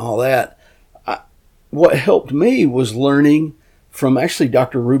resources and all that. What helped me was learning from actually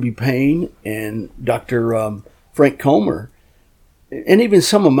Dr. Ruby Payne and Dr. Frank Comer, and even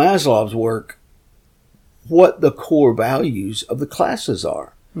some of Maslow's work, what the core values of the classes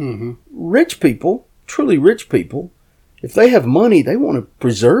are. Mm-hmm. Rich people, truly rich people, if they have money, they want to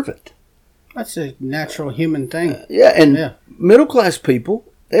preserve it. That's a natural human thing. Middle class people,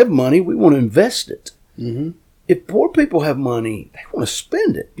 they have money, we want to invest it. Mm-hmm. If poor people have money, they want to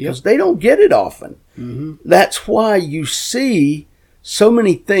spend it because they don't get it often. Mm-hmm. That's why you see so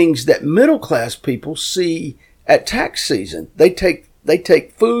many things that middle class people see at tax season. They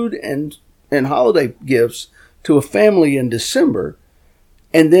take food and holiday gifts to a family in December,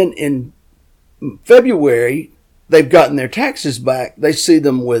 and then in February they've gotten their taxes back. They see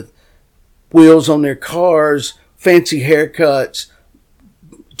them with wheels on their cars, fancy haircuts,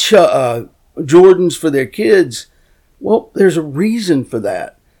 Jordans for their kids. Well, there's a reason for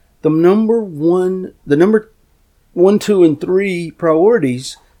that. The number 1, 2, and 3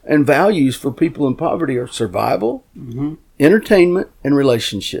 priorities and values for people in poverty are survival, mm-hmm. entertainment, and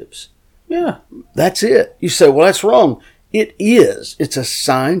relationships. Yeah. That's it. You say, well, that's wrong. It is. It's a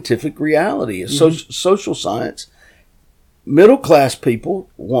scientific reality, a social science. Middle class people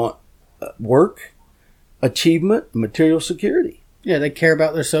want work, achievement, material security. Yeah, they care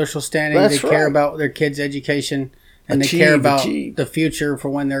about their social standing. They care about their kids' education. And they care about the future for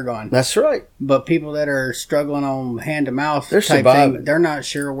when they're gone. That's right. But people that are struggling on hand-to-mouth they're type surviving. thing, they're not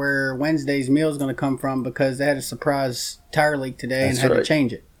sure where Wednesday's meal is going to come from because they had a surprise tire leak today and had to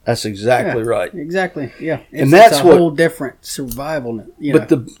change it. That's exactly right. Exactly, yeah. And that's a whole different survival. But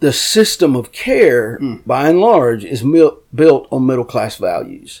the system of care, by and large, is built on middle-class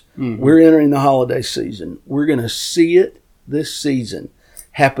values. Mm-hmm. We're entering the holiday season. We're going to see it this season.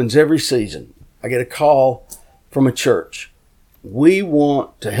 Happens every season. I get a call from a church. We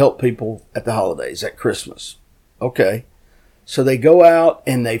want to help people at the holidays, at Christmas. Okay. So they go out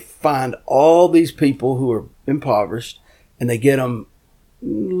and they find all these people who are impoverished, and they get them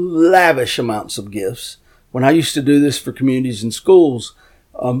lavish amounts of gifts. When I used to do this for communities and schools,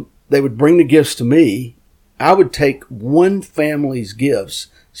 they would bring the gifts to me. I would take one family's gifts,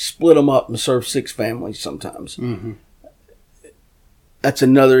 split them up, and serve 6 families sometimes. Mm-hmm. That's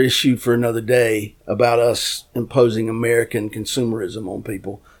another issue for another day about us imposing American consumerism on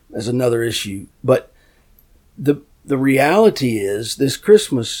people. That's another issue. But the reality is, this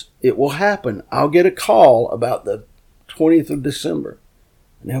Christmas, it will happen. I'll get a call about the 20th of December.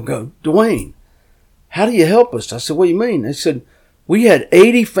 And they'll go, Dwayne, how do you help us? I said, what do you mean? They said, we had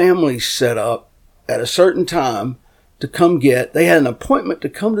 80 families set up at a certain time to come get. They had an appointment to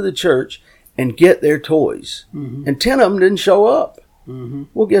come to the church and get their toys. Mm-hmm. And 10 of them didn't show up. Mm-hmm.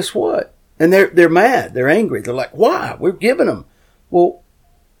 Well, guess what? And they're mad. They're angry. They're like, why? We're giving them. Well,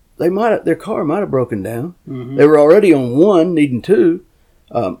 their car might have broken down. Mm-hmm. They were already on 1, needing 2.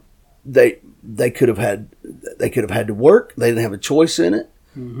 They could have had to work. They didn't have a choice in it.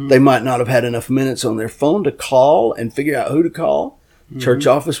 Mm-hmm. They might not have had enough minutes on their phone to call and figure out who to call. Mm-hmm. Church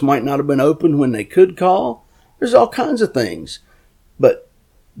office might not have been open when they could call. There's all kinds of things. But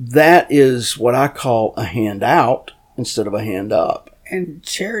that is what I call a hand out instead of a hand up. And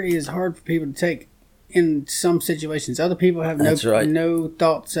charity is hard for people to take in some situations. Other people have no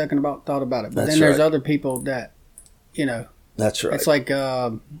second thought about it. But then there's other people that, That's right. It's like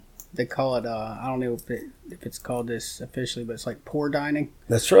they call it, I don't know if it's called this officially, but it's like poor dining.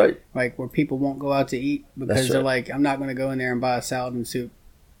 That's right. Like where people won't go out to eat because they're like, I'm not going to go in there and buy a salad and soup.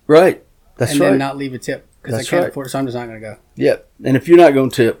 Right. That's right. And then not leave a tip because I can't afford it, so I'm just not going to go. Yeah. And if you're not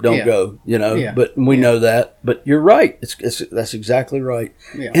going to tip, don't go, Yeah. But we know that. But you're right. That's exactly right.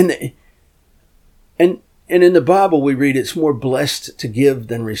 Yeah. And in the Bible we read it's more blessed to give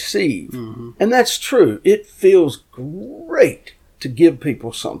than receive. Mm-hmm. And that's true. It feels great to give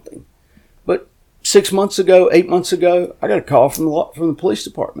people something. But 8 months ago, I got a call from the police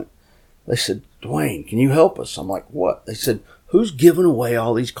department. They said, Dwayne, can you help us? I'm like, what? They said, who's giving away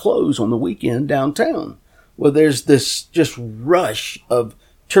all these clothes on the weekend downtown? Well, there's this just rush of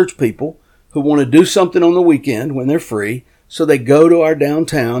church people who want to do something on the weekend when they're free. So they go to our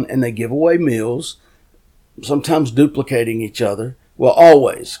downtown and they give away meals, sometimes duplicating each other. Well,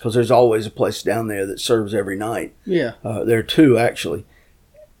 always, because there's always a place down there that serves every night. Yeah. There are 2, actually.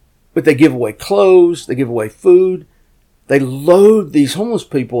 But they give away clothes. They give away food. They load these homeless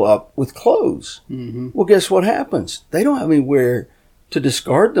people up with clothes. Mm-hmm. Well, guess what happens? They don't have anywhere to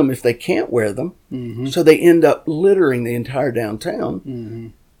discard them if they can't wear them. Mm-hmm. So they end up littering the entire downtown.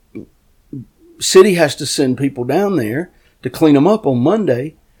 Mm-hmm. City has to send people down there to clean them up on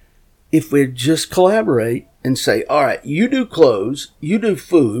Monday. If we just collaborate and say, all right, you do clothes, you do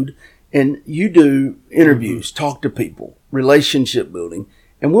food, and you do interviews, talk to people, relationship building,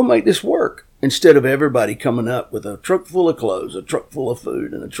 and we'll make this work instead of everybody coming up with a truck full of clothes, a truck full of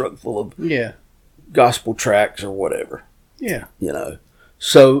food, and a truck full of gospel tracts or whatever. Yeah.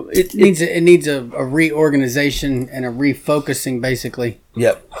 So it needs a reorganization and a refocusing, basically.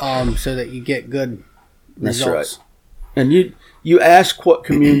 Yep. So that you get good results. That's right. And you ask what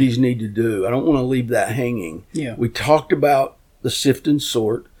communities need to do. I don't want to leave that hanging. Yeah. We talked about the sift and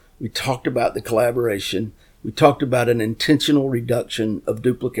sort. We talked about the collaboration. We talked about an intentional reduction of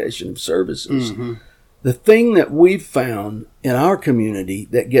duplication of services. Mm-hmm. The thing that we've found in our community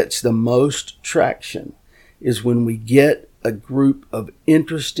that gets the most traction is when we get a group of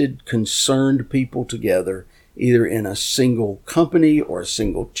interested, concerned people together, either in a single company or a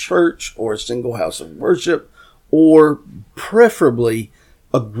single church or a single house of worship, or preferably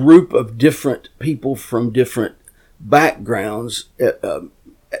a group of different people from different backgrounds,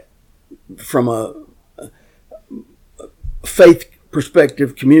 from a faith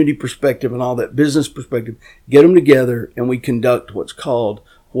perspective, community perspective, and all that business perspective, get them together and we conduct what's called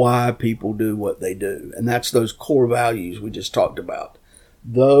why people do what they do. And that's those core values we just talked about.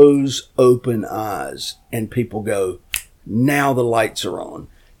 Those open eyes, and people go, now the lights are on.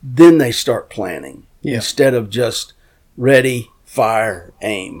 Then they start planning. Yeah. Instead of just ready, fire,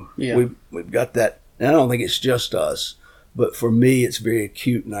 aim. Yeah. We've got that. And I don't think it's just us, but for me, it's very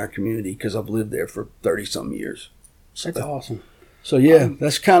acute in our community because I've lived there for 30-some years. That's awesome. So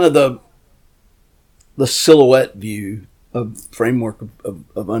that's kind of the silhouette view of framework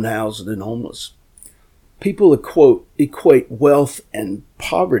of unhoused and homeless. People equate wealth and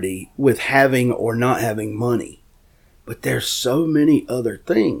poverty with having or not having money, but there's so many other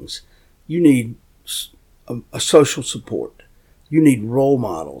things. You need a social support. You need role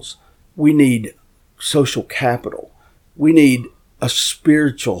models. We need social capital. We need a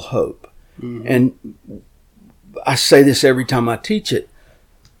spiritual hope. Mm-hmm. And I say this every time I teach it.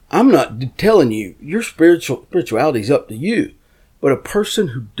 I'm not telling you your spirituality is up to you, but a person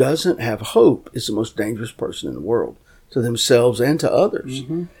who doesn't have hope is the most dangerous person in the world to themselves and to others.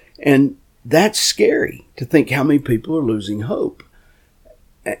 Mm-hmm. And that's scary to think how many people are losing hope.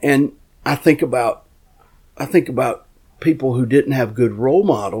 And I think about people who didn't have good role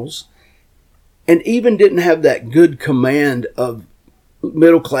models and even didn't have that good command of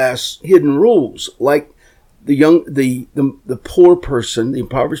middle class hidden rules, like the poor person, the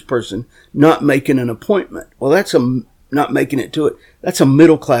impoverished person, not making an appointment. Well, that's not making it to it. That's a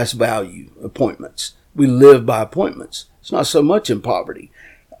middle class value, appointments. We live by appointments. It's not so much in poverty.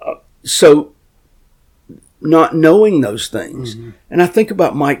 So not knowing those things. Mm-hmm. And I think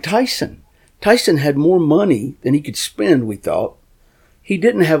about Mike Tyson. Tyson had more money than he could spend, we thought. He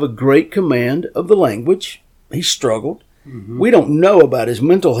didn't have a great command of the language. He struggled. Mm-hmm. We don't know about his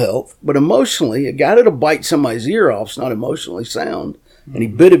mental health, but emotionally, a guy that'll bite somebody's ear off is not emotionally sound. Mm-hmm. And he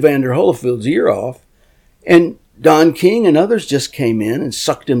bit Evander Holyfield's ear off. And Don King and others just came in and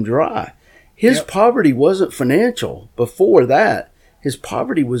sucked him dry. His poverty wasn't financial before that. His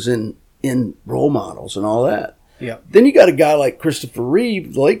poverty was in role models and all that. Yep. Then you got a guy like Christopher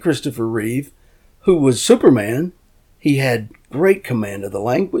Reeve, the late Christopher Reeve, who was Superman. He had great command of the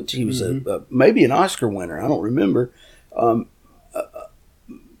language. He was maybe an Oscar winner. I don't remember.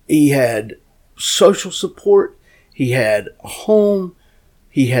 He had social support. He had a home.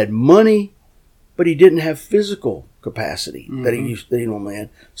 He had money, but he didn't have physical capacity that he normally had.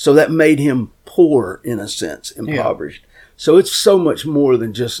 So that made him poor in a sense, impoverished. Yeah. So it's so much more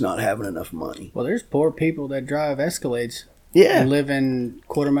than just not having enough money. Well, there's poor people that drive Escalades. Yeah. And live in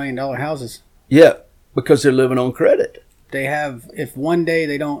 $250,000 houses. Yeah, because they're living on credit. They have, if one day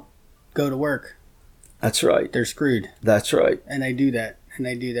they don't go to work. That's right. They're screwed. That's right. And they do that. And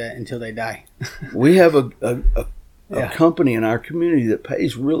they do that until they die. We have a company in our community that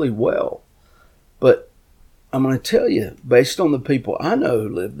pays really well. But I'm going to tell you, based on the people I know who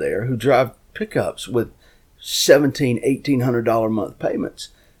live there, who drive pickups with $1,700, $1,800 a month payments,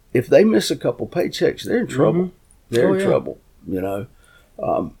 if they miss a couple paychecks, they're in trouble. Mm-hmm. They're in trouble, you know.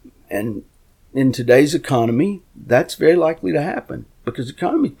 And in today's economy, that's very likely to happen because the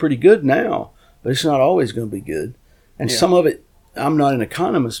economy's pretty good now, but it's not always going to be good. And some of it, I'm not an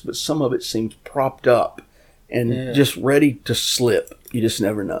economist, but some of it seems propped up and just ready to slip. You just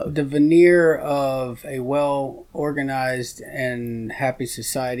never know. The veneer of a well-organized and happy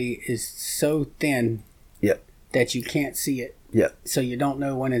society is so thin that you can't see it. Yeah. So you don't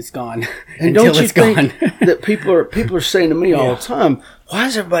know when it's gone and until don't you it's think gone. that people are saying to me all the time, why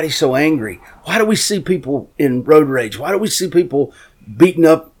is everybody so angry? Why do we see people in road rage? Why do we see people beating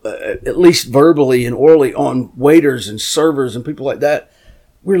up, at least verbally and orally, on waiters and servers and people like that?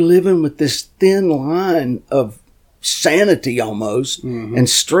 We're living with this thin line of sanity almost and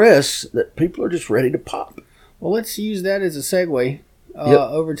stress that people are just ready to pop. Well, let's use that as a segue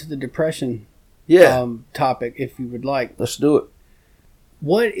over to the depression topic, if you would like. Let's do it.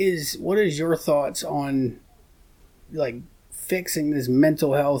 What is your thoughts on like fixing this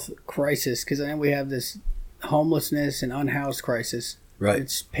mental health crisis? Because I know we have this homelessness and unhoused crisis. Right.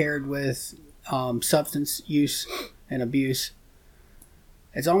 It's paired with substance use and abuse.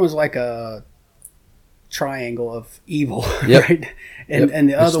 It's almost like a triangle of evil, right? And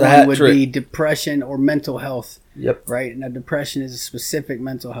the other one would be depression or mental health, right? And depression is a specific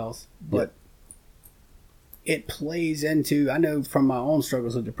mental health, but it plays into, I know from my own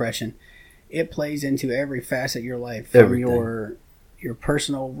struggles with depression, it plays into every facet of your life, from your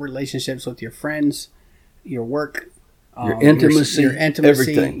personal relationships with your friends, your work, your intimacy,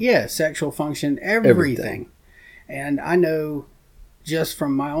 everything. Sexual function, everything. And I know just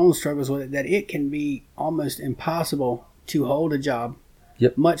from my own struggles with it that it can be almost impossible to hold a job,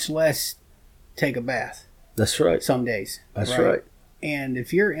 much less take a bath. That's right. Some days. That's right. And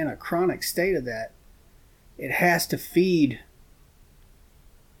if you're in a chronic state of that, it has to feed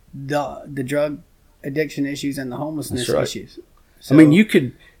the drug addiction issues and the homelessness issues. So, I mean,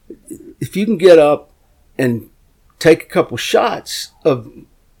 if you can get up and take a couple shots of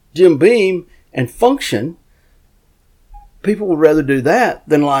Jim Beam and function, people would rather do that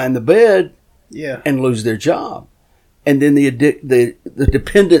than lie in the bed and lose their job. And then the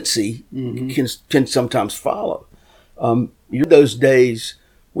dependency can sometimes follow. You're those days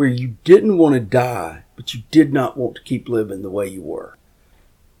where you didn't want to die, but you did not want to keep living the way you were.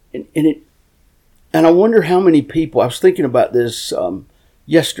 And I wonder how many people, I was thinking about this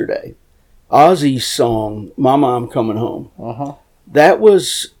yesterday, Ozzy's song, Mama, I'm Coming Home. That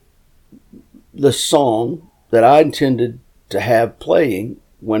was the song that I intended to have playing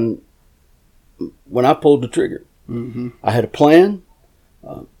when I pulled the trigger. I had a plan.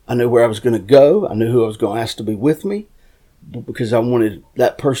 I knew where I was going to go. I knew who I was going to ask to be with me because I wanted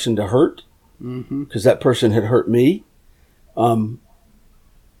that person to hurt because that person had hurt me.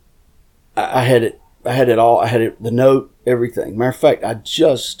 I had it. I had it all. I had it, the note, everything. Matter of fact, I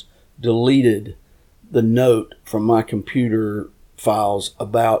just deleted the note from my computer files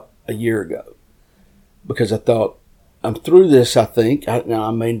about a year ago because I thought, I'm through this. I think now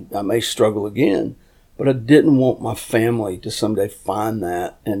I may struggle again, but I didn't want my family to someday find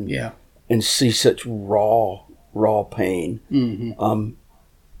that and see such raw pain. Mm-hmm.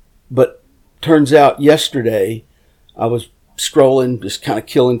 But turns out yesterday I was scrolling, just kind of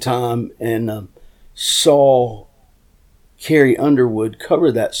killing time, and saw Carrie Underwood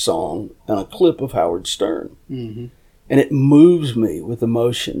cover that song on a clip of Howard Stern. Mm-hmm. And it moves me with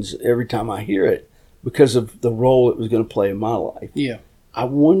emotions every time I hear it because of the role it was going to play in my life. Yeah. I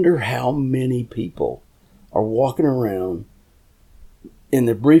wonder how many people are walking around in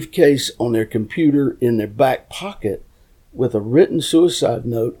their briefcase, on their computer, in their back pocket with a written suicide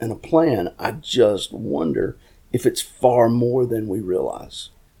note and a plan. I just wonder if it's far more than we realize.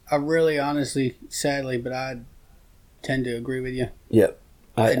 I really, honestly, sadly, but I tend to agree with you. Yep.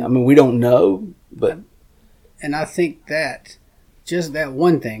 I mean, we don't know, but... And I think that just that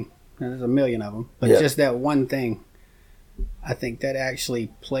one thing, and there's a million of them, but just that one thing, I think that actually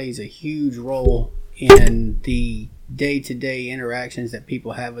plays a huge role in the day-to-day interactions that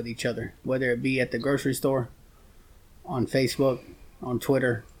people have with each other, whether it be at the grocery store, on Facebook, on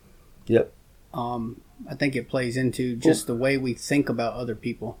Twitter. Yep. I think it plays into just the way we think about other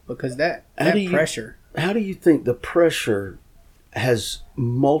people, because that pressure. How do you think the pressure has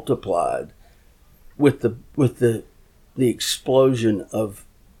multiplied with the explosion of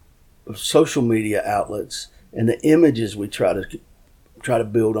social media outlets and the images we try to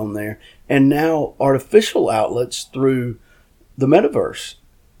build on there, and now artificial outlets through the metaverse?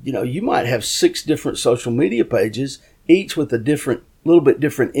 You know, you might have 6 different social media pages, each with a little bit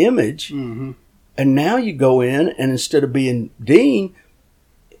different image. Mm-hmm. And now you go in, and instead of being Dean,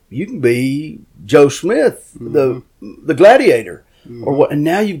 you can be Joe Smith, mm-hmm. the gladiator, mm-hmm. or what? And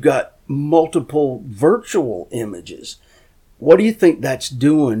now you've got multiple virtual images. What do you think that's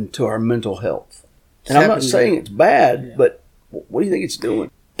doing to our mental health? And I'm not saying it's bad, but what do you think it's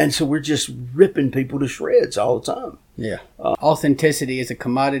doing? And so we're just ripping people to shreds all the time. Yeah. Authenticity is a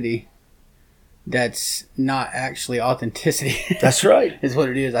commodity that's not actually authenticity. That's right. Is what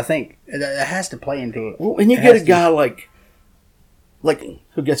it is. I think that has to play into it. Well, and you get a guy like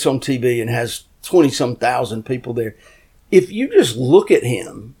who gets on TV and has 20-some thousand people there. If you just look at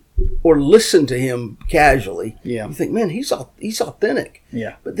him or listen to him casually, you think, man, he's authentic.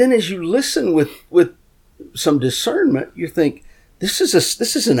 Yeah. But then as you listen with some discernment, you think, this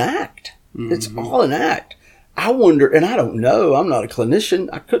is an act. Mm-hmm. It's all an act. I wonder, and I don't know, I'm not a clinician,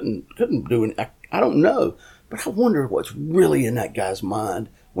 I couldn't do it, I don't know, but I wonder what's really in that guy's mind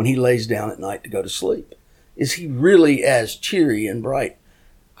when he lays down at night to go to sleep. Is he really as cheery and bright?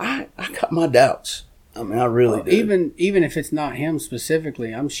 I got my doubts. I mean, I really do. Even if it's not him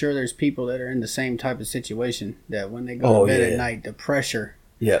specifically, I'm sure there's people that are in the same type of situation that when they go to bed at night, the pressure.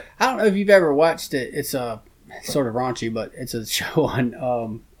 Yeah. I don't know if you've ever watched it. It's sort of raunchy, but it's a show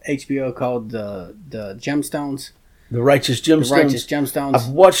on HBO called the Gemstones. The Righteous Gemstones? The Righteous Gemstones. I've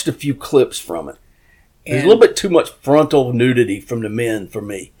watched a few clips from it. There's a little bit too much frontal nudity from the men for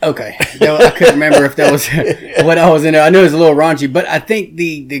me. Okay. I couldn't remember if that was what I was in there. I know it was a little raunchy, but I think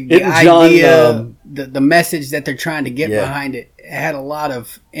the idea, the message that they're trying to get behind it had a lot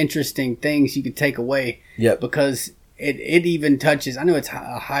of interesting things you could take away. Yep. Because it even touches, I know it's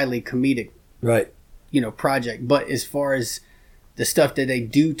a highly comedic project, but as far as the stuff that they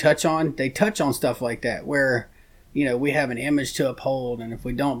do touch on, they touch on stuff like that where, we have an image to uphold, and if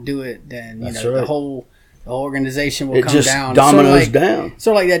we don't do it, then, the whole organization will come down. It just dominoes down.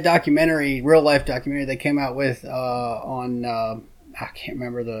 Sort of like that documentary, real life documentary they came out with on, I can't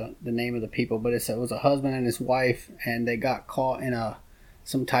remember the name of the people, but it was a husband and his wife, and they got caught in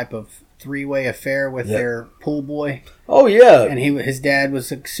some type of 3-way affair with their pool boy. Oh, yeah. And his dad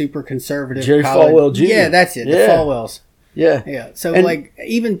was a super conservative. Jerry Falwell Jr. Yeah, that's it. The Falwells. Yeah. Yeah. So,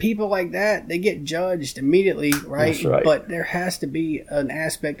 even people like that, they get judged immediately, right? That's right. But there has to be an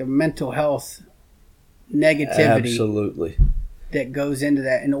aspect of mental health negativity. Absolutely. That goes into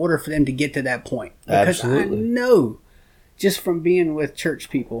that in order for them to get to that point. Because Absolutely. I know, just from being with church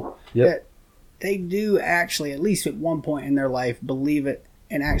people, that they do actually, at least at one point in their life, believe it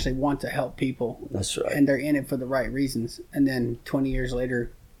and actually want to help people. That's right. And they're in it for the right reasons. And then 20 years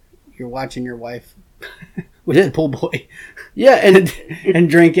later, you're watching your wife with the pool boy. Yeah, and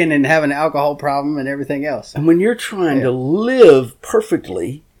drinking and having an alcohol problem and everything else. And when you're trying to live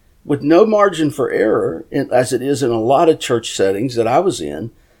perfectly with no margin for error, as it is in a lot of church settings that I was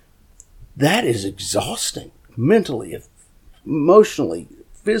in, that is exhausting mentally, emotionally,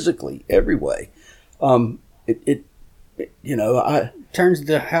 physically, every way. It turns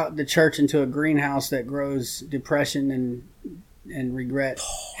the church into a greenhouse that grows depression and regret.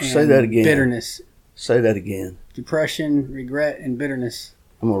 Say that again. Bitterness. Say that again. Depression, regret, and bitterness.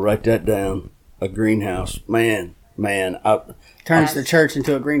 I'm going to write that down. A greenhouse. Man. Turns the church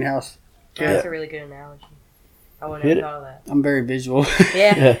into a greenhouse. That's a really good analogy. I wouldn't have thought of that. I'm very visual.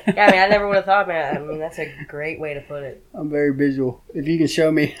 Yeah. I never would have thought, man. I mean, that's a great way to put it. I'm very visual. If you can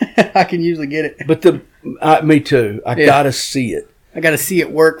show me, I can usually get it. But me too. I gotta see it. I gotta see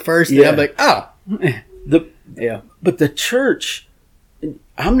it work first, and I'm like, But the church,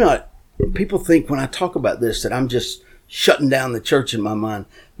 I'm not. People think when I talk about this that I'm just shutting down the church in my mind.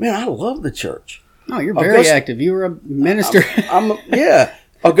 Man, I love the church. Oh, you're very active. You were a minister.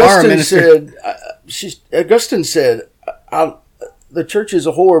 Augustine said, the church is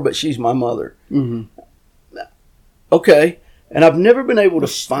a whore, but she's my mother. Mm-hmm. Okay. And I've never been able to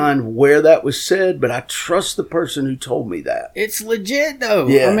find where that was said, but I trust the person who told me that. It's legit, though.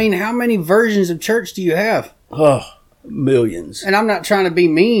 Yeah. I mean, how many versions of church do you have? Oh, millions. And I'm not trying to be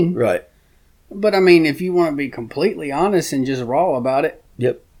mean. Right. But, I mean, if you want to be completely honest and just raw about it.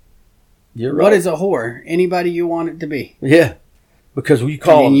 Yep. You're right. What is a whore? Anybody you want it to be. Yeah. Because we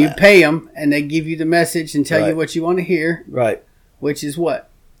call them and you that. pay them, and they give you the message and tell you what you want to hear. Right. Which is what?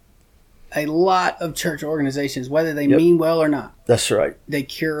 A lot of church organizations, whether they mean well or not. That's right. They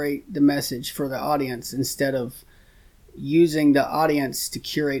curate the message for the audience instead of using the audience to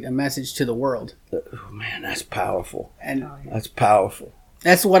curate a message to the world. Oh, man, that's powerful. And that's powerful.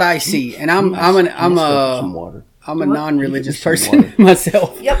 That's what I see. And I'm a non-religious person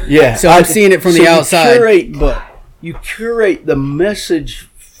myself. Yep. Yeah. So I'm seeing it from the outside. You curate the message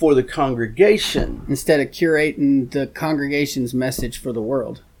for the congregation instead of curating the congregation's message for the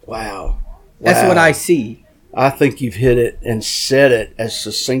world. Wow. That's what I see. I think you've hit it and said it as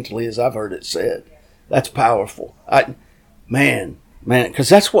succinctly as I've heard it said. That's powerful. Because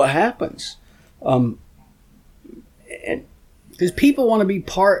that's what happens. Because people want to be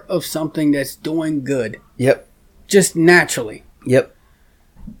part of something that's doing good. Yep. Just naturally. Yep.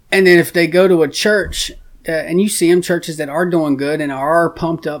 And then if they go to a church, and you see them, churches that are doing good and are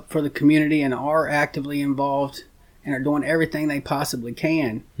pumped up for the community and are actively involved and are doing everything they possibly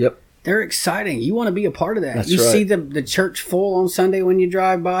can. Yep. They're exciting. You want to be a part of that. That's you right. See the church full on Sunday when you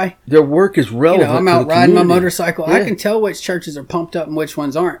drive by. Their work is relevant. I'm out riding my motorcycle. Yeah. I can tell which churches are pumped up and which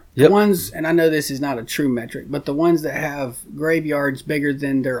ones aren't. Yep. The ones, and I know this is not a true metric, but the ones that have graveyards bigger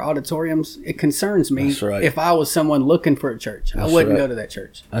than their auditoriums, it concerns me. That's right. If I was someone looking for a church, I wouldn't go to that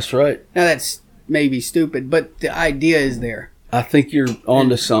church. That's right. Now that's maybe stupid, but the idea is there. I think you're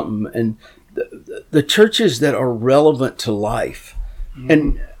onto something. And the churches that are relevant to life. Mm-hmm.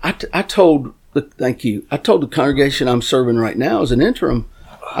 And I told the congregation I'm serving right now as an interim,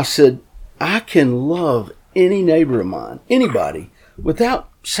 I said, I can love any neighbor of mine, anybody, without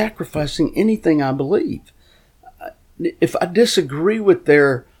sacrificing anything I believe. If I disagree with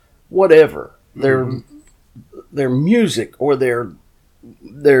their whatever, their music or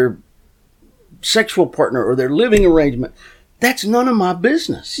their sexual partner or their living arrangement, that's none of my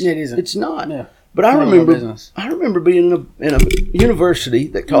business. It isn't. It's not. Yeah. But I remember being in a university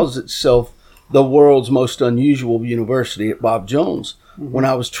that calls itself the world's most unusual university at Bob Jones when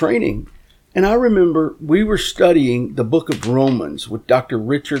I was training. And I remember we were studying the book of Romans with Dr.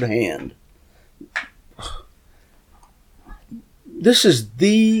 Richard Hand. This is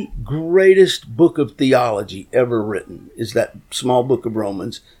the greatest book of theology ever written, is that small book of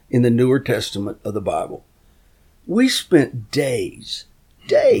Romans in the Newer Testament of the Bible. We spent days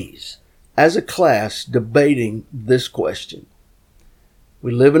as a class debating this question.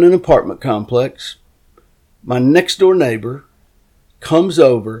 We live in an apartment complex. My next door neighbor comes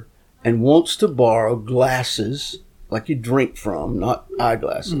over and wants to borrow glasses, like you drink from, not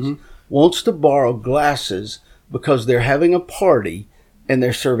eyeglasses, wants to borrow glasses because they're having a party and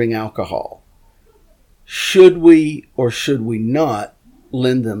they're serving alcohol. Should we or should we not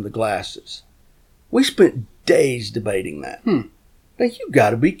lend them the glasses? We spent days debating that. Now, you've got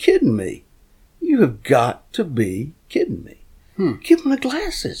to be kidding me. You have got to be kidding me. Give them the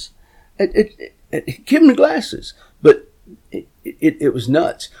glasses. Give them the glasses. But it was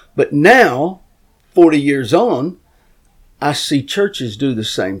nuts. But now, 40 years on, I see churches do the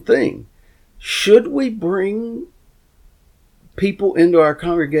same thing. Should we bring people into our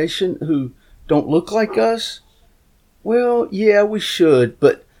congregation who don't look like us? Well, yeah, we should,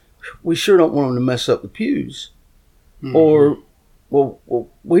 but we sure don't want them to mess up the pews. Or, well,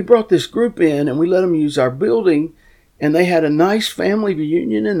 we brought this group in and we let them use our building, and they had a nice family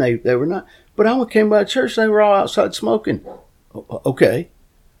reunion, and they were not. But I came by church, and they were all outside smoking. Okay,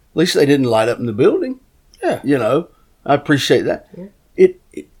 least they didn't light up in the building. Yeah. You know, I appreciate that. Yeah.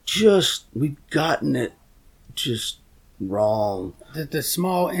 It just, we've gotten it just wrong. The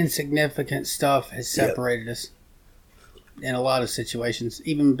small, insignificant stuff has separated us in a lot of situations,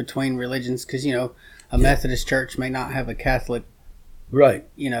 even between religions. Because, you know, a Methodist church may not have a Catholic, Right.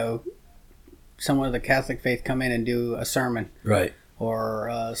 you know, someone of the Catholic faith come in and do a sermon. Right.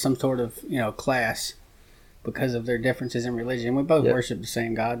 Or some sort of, you know, class because of their differences in religion. We both worship the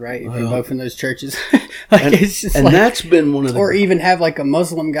same God, right? If you're both in those churches. It's just that's been one of the... Or even have like a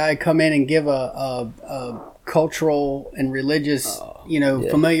Muslim guy come in and give a cultural and religious,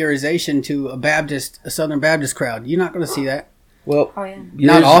 familiarization to a Southern Baptist crowd. You're not going to see that. Well,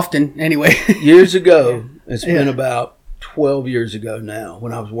 not often, anyway. Years ago, it's been about 12 years ago now,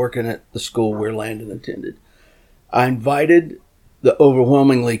 when I was working at the school where Landon attended. I invited the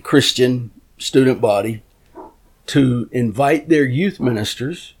overwhelmingly Christian student body to invite their youth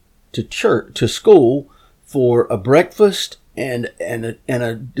ministers to school for a breakfast and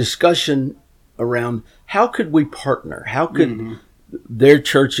a discussion around how could we partner? How could their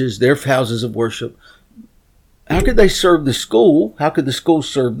churches, their houses of worship, how could they serve the school? How could the school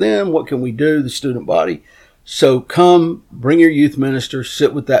serve them? What can we do, the student body? So come, bring your youth minister,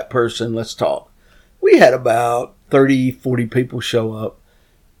 sit with that person, let's talk. We had about 30, 40 people show up.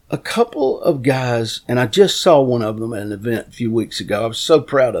 A couple of guys, and I just saw one of them at an event a few weeks ago. I was so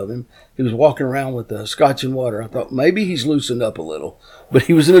proud of him. He was walking around with a scotch and water. I thought maybe he's loosened up a little, but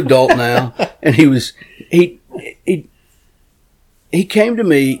he was an adult now, and he came to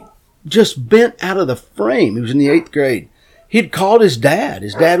me just bent out of the frame. He was in the 8th grade. He'd called his dad.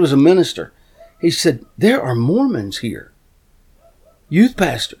 His dad was a minister. He said, "There are Mormons here, youth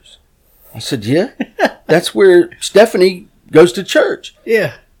pastors." I said, "Yeah, that's where Stephanie goes to church."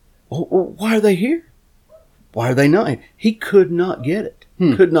 Yeah. Well, why are they here? Why are they not? He could not get it.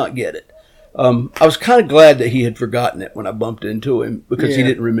 Could not get it. I was kind of glad that he had forgotten it when I bumped into him because he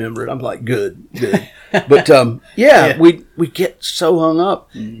didn't remember it. I'm like, good. But we get so hung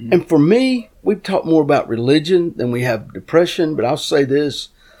up. Mm-hmm. And for me, we've talked more about religion than we have depression. But I'll say this.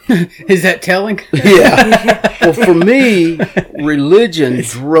 Is that telling? Yeah. Well, for me, religion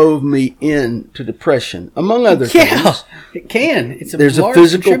drove me into depression, among other things. It can. There's a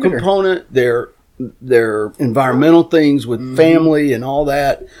physical component. There are environmental things with family and all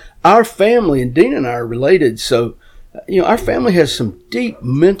that. Our family, and Dean and I are related, so our family has some deep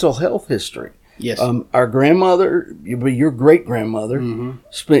mental health history. Yes. Our grandmother, your great grandmother,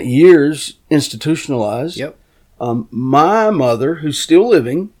 spent years institutionalized. Yep. My mother, who's still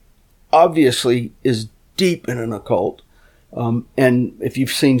living, obviously is deep in an occult. And if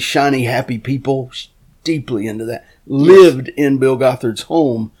you've seen Shiny Happy People, she's deeply into that. Lived in Bill Gothard's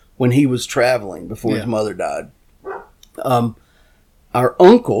home when he was traveling before his mother died. Our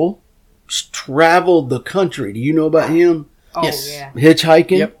uncle traveled the country. Do you know about him? Oh, yes. Yeah.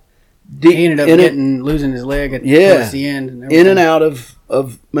 Hitchhiking. Yep. He ended up losing his leg towards the end. And in and out of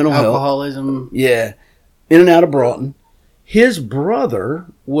mental health. Alcoholism. Yeah. In and out of Broughton. His brother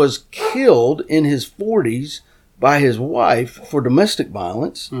was killed in his 40s by his wife for domestic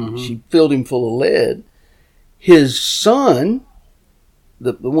violence. Mm-hmm. She filled him full of lead. His son,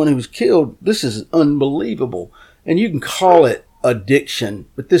 the one who was killed, this is unbelievable. And you can call it addiction,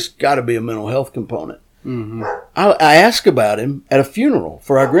 but this got to be a mental health component. Mm-hmm. I asked about him at a funeral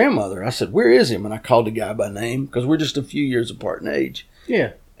for our grandmother. I said, "Where is him?" And I called the guy by name because we're just a few years apart in age.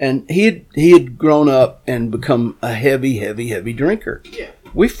 Yeah. And he had grown up and become a heavy drinker. Yeah.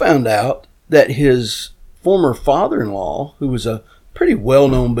 We found out that his former father-in-law, who was a pretty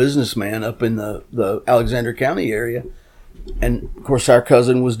well-known businessman up in the Alexander County area, and of course our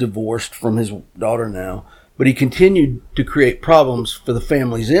cousin was divorced from his daughter now, but he continued to create problems for the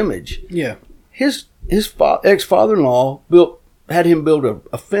family's image. Yeah. His ex-father-in-law had him build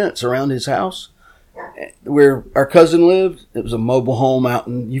a fence around his house where our cousin lived. It was a mobile home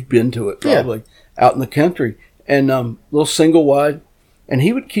you've been to it probably, out in the country, and little single wide, and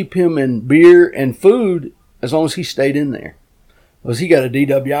he would keep him in beer and food as long as he stayed in there. Because he got a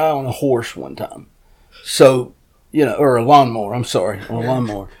DWI on a horse one time. So, or a lawnmower, on a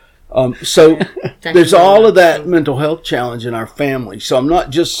lawnmower. So there's all of that mental health challenge in our family. So I'm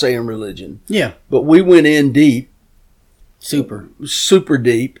not just saying religion. Yeah. But we went in deep. Super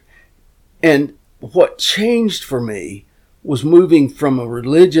deep. And what changed for me was moving from a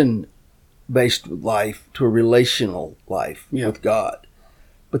religion-based life to a relational life with God.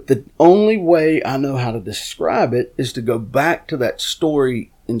 But the only way I know how to describe it is to go back to that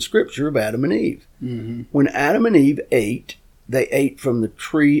story in Scripture of Adam and Eve. Mm-hmm. When Adam and Eve ate, they ate from the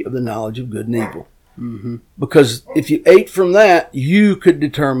tree of the knowledge of good and evil. Mm-hmm. Because if you ate from that, you could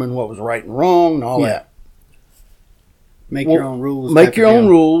determine what was right and wrong and all that. Make your own rules. Make your own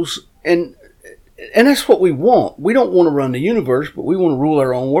rules, and that's what we want. We don't want to run the universe, but we want to rule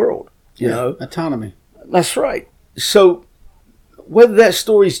our own world. You know, autonomy. That's right. So whether that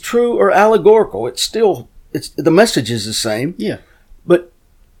story is true or allegorical, it's the message is the same. Yeah. But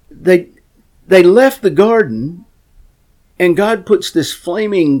they left the garden, and God puts this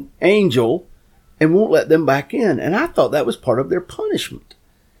flaming angel and won't let them back in. And I thought that was part of their punishment.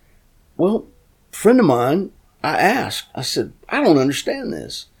 Well, a friend of mine, I said, I don't understand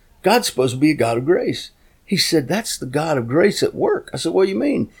this. God's supposed to be a God of grace. He said, that's the God of grace at work. I said, what do you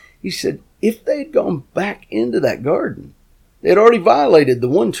mean? He said, if they had gone back into that garden, they had already violated the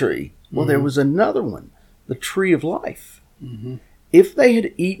one tree. Well, there was another one, the tree of life. Mm-hmm. If they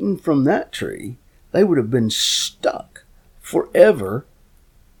had eaten from that tree, they would have been stuck forever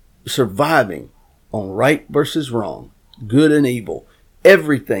surviving on right versus wrong, good and evil.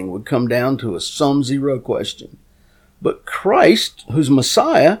 Everything would come down to a sum zero question. But Christ, who's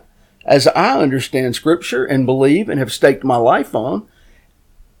Messiah, as I understand Scripture and believe and have staked my life on,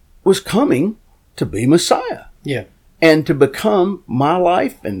 was coming to be Messiah. Yeah. And to become my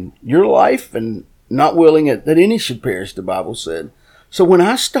life and your life, and not willing that any should perish, the Bible said. So when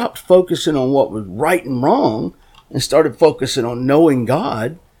I stopped focusing on what was right and wrong and started focusing on knowing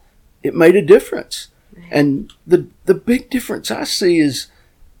God, it made a difference. And the big difference I see is,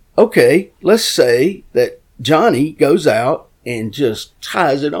 okay, let's say that Johnny goes out and just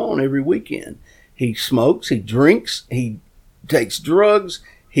ties it on every weekend. He smokes, he drinks, he takes drugs,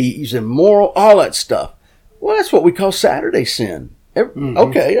 he's immoral, all that stuff. Well, that's what we call Saturday sin.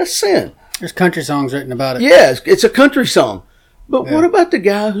 Okay, that's sin. There's country songs written about it. Yes, it's a country song. But what about the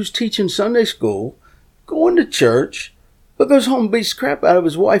guy who's teaching Sunday school, going to church, but goes home and beats the crap out of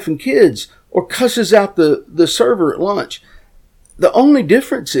his wife and kids, or cusses out the server at lunch? The only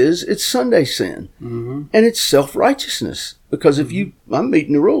difference is it's Sunday sin, and it's self-righteousness. Because if I'm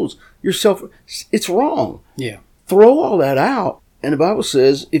meeting the rules, it's wrong. Yeah. Throw all that out, and the Bible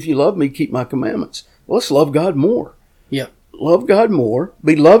says, if you love me, keep my commandments. Well, let's love God more. Yeah. Love God more,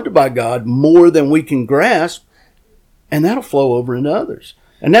 be loved by God more than we can grasp, and that'll flow over into others.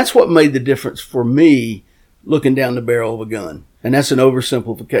 And that's what made the difference for me looking down the barrel of a gun. And that's an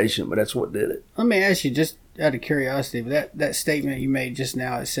oversimplification, but that's what did it. Let me ask you, just out of curiosity, that statement you made just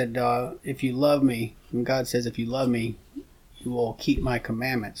now, it said, if you love me, when God says, if you love me, you will keep my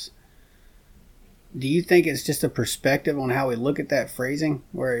commandments. Do you think it's just a perspective on how we look at that phrasing,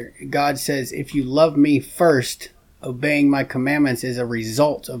 where God says, if you love me first, obeying my commandments is a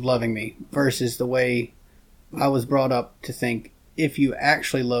result of loving me, versus the way I was brought up to think, if you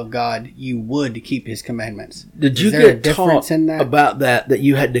actually love God, you would keep his commandments. Did you get taught about that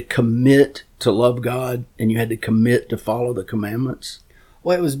you had to commit to love God and you had to commit to follow the commandments?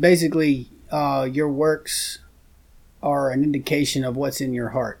 Well, it was basically your works are an indication of what's in your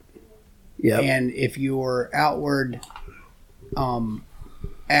heart. Yeah. And if your outward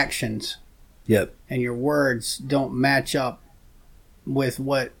actions and your words don't match up with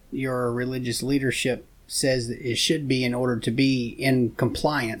what your religious leadership says that it should be in order to be in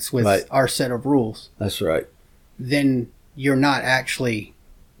compliance with our set of rules. That's right. Then you're not actually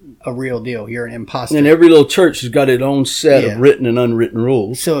a real deal. You're an imposter. And every little church has got its own set of written and unwritten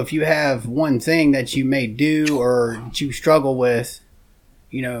rules. So if you have one thing that you may do or that you struggle with,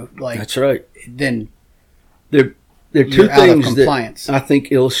 that's right. Then there are two things that I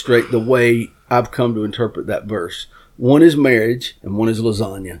think illustrate the way I've come to interpret that verse. One is marriage and one is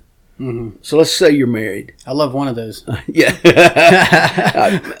lasagna. Mm-hmm. So let's say you're married. I love one of those. Yeah.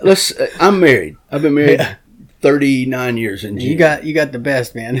 I'm married. I've been married 39 years in June. You got the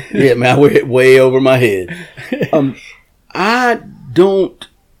best, man. Yeah, man, I went way over my head. I don't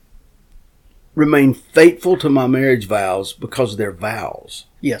remain faithful to my marriage vows because they're vows.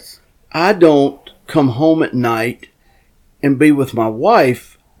 Yes. I don't come home at night and be with my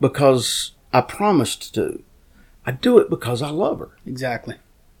wife because I promised to. I do it because I love her. Exactly.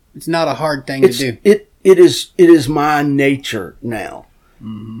 It's not a hard thing to do. It is my nature now.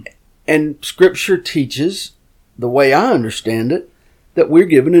 Mm-hmm. And Scripture teaches, the way I understand it, that we're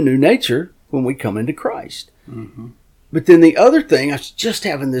given a new nature when we come into Christ. Mm-hmm. But then the other thing, I was just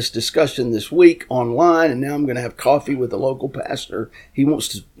having this discussion this week online, and now I'm going to have coffee with a local pastor. We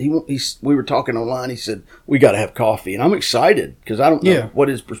were talking online. He said, we got to have coffee. And I'm excited because I don't know what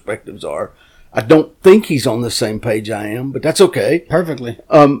his perspectives are. I don't think he's on the same page I am, but that's okay. Perfectly.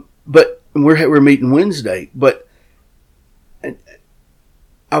 But we're meeting Wednesday. But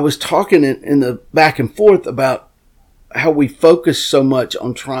I was talking in the back and forth about how we focus so much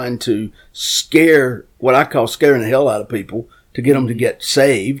on trying to what I call scaring the hell out of people to get them to get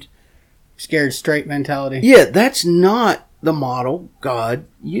saved. Scared straight mentality. Yeah, that's not the model God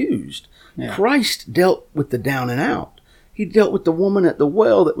used. Yeah. Christ dealt with the down and out. He dealt with the woman at the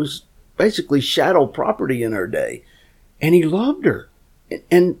well that was basically shadow property in her day. And he loved her.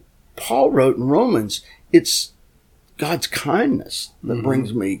 And Paul wrote in Romans, it's God's kindness that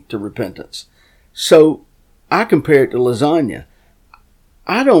brings me to repentance. So I compare it to lasagna.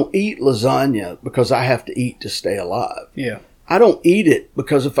 I don't eat lasagna because I have to eat to stay alive. Yeah. I don't eat it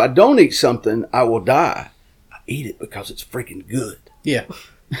because if I don't eat something, I will die. I eat it because it's freaking good. Yeah.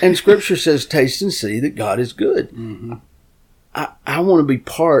 And Scripture says, taste and see that God is good. Mm-hmm. I want to be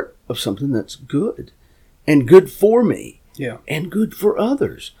part of something that's good and good for me. Yeah. And good for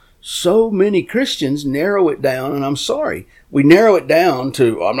others. So many Christians narrow it down, and I'm sorry, we narrow it down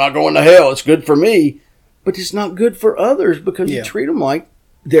to, I'm not going to hell, it's good for me, but it's not good for others because you treat them like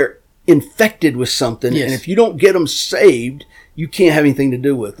they're infected with something, and if you don't get them saved, you can't have anything to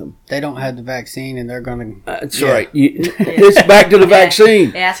do with them. They don't have the vaccine, and they're going to... That's right. It's back to the vaccine.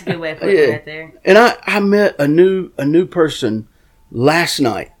 Yeah, that's a good way of putting it right there. And I met a new person last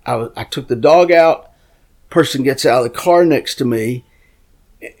night. I took the dog out. Person gets out of the car next to me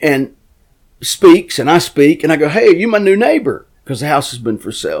and speaks, and I speak, and I go, hey, are you my new neighbor? Because the house has been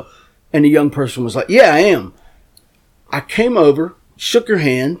for sale. And the young person was like, yeah, I am. I came over, shook her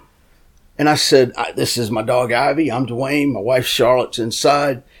hand, and I said, this is my dog Ivy. I'm Dwayne. My wife Charlotte's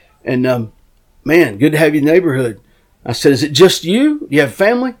inside. And, man, good to have you in the neighborhood. I said, is it just you? Do you have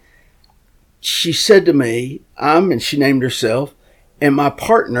family? She said to me, and she named herself, and my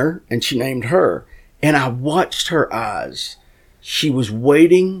partner, and she named her. And I watched her eyes. She was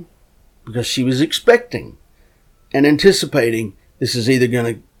waiting because she was expecting and anticipating this is either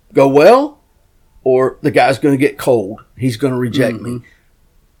going to go well or the guy's going to get cold. He's going to reject me.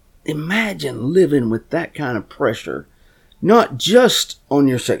 Imagine living with that kind of pressure, not just on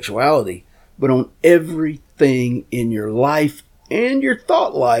your sexuality, but on everything in your life and your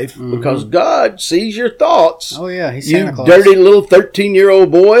thought life, because God sees your thoughts. Oh, yeah. He's Santa Claus. You dirty little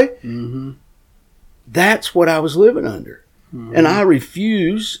 13-year-old boy. Mm-hmm. That's what I was living under. Mm-hmm. And I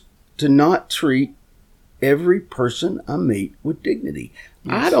refuse to not treat every person I meet with dignity.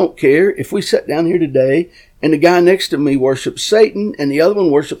 Yes. I don't care if we sat down here today and the guy next to me worships Satan and the other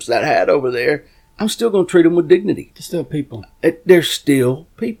one worships that hat over there. I'm still going to treat them with dignity. They're still people. They're still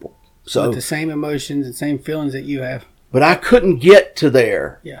people. So with the same emotions and same feelings that you have. But I couldn't get to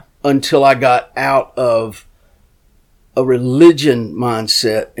there until I got out of a religion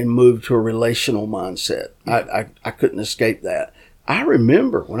mindset and moved to a relational mindset. I couldn't escape that. I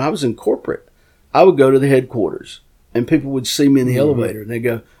remember when I was in corporate, I would go to the headquarters and people would see me in the elevator and they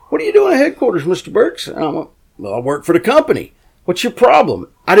go, what are you doing at headquarters, Mr. Burks? And I'm like, well, I work for the company. What's your problem?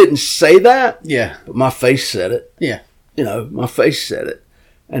 I didn't say that. Yeah. But my face said it. Yeah. You know, my face said it.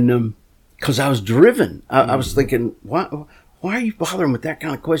 And because I was driven. I was thinking, why are you bothering with that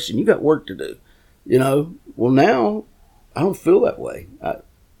kind of question? You got work to do. You know, well, now I don't feel that way.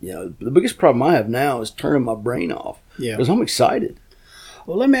 The biggest problem I have now is turning my brain off. Yeah. Because I'm excited.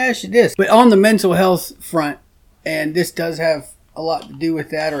 Well, let me ask you this. But on the mental health front, and this does have a lot to do with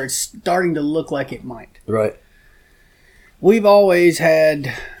that, or it's starting to look like it might. Right. We've always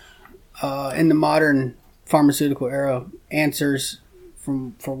had, in the modern pharmaceutical era, answers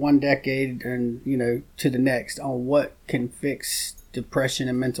for one decade and, to the next on what can fix depression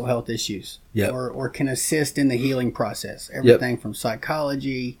and mental health issues, or can assist in the healing process. Everything from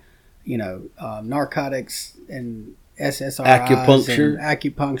psychology, narcotics and SSRIs,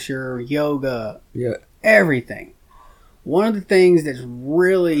 acupuncture, yoga, everything. One of the things that's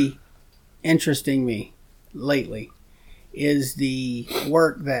really interesting me lately is the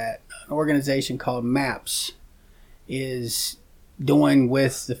work that an organization called MAPS is doing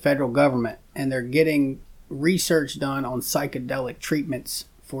with the federal government, and they're getting research done on psychedelic treatments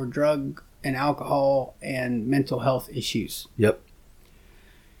for drug and alcohol and mental health issues. Yep.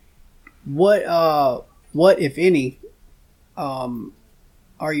 What if any,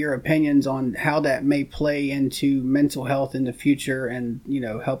 are your opinions on how that may play into mental health in the future and,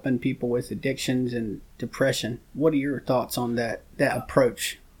 helping people with addictions and depression? What are your thoughts on that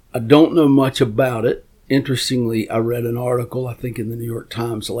approach? I don't know much about it. Interestingly, I read an article, I think in the New York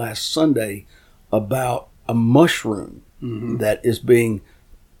Times last Sunday, about a mushroom that is being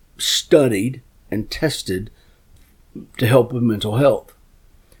studied and tested to help with mental health.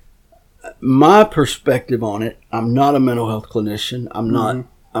 My perspective on it, I'm not a mental health clinician. I'm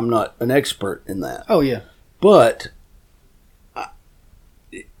not an expert in that. Oh, yeah. But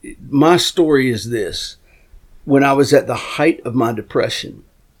my story is this. when I was at the height of my depression,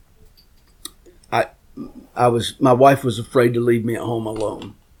 my wife was afraid to leave me at home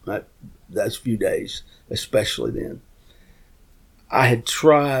alone. Those few days, especially then. I had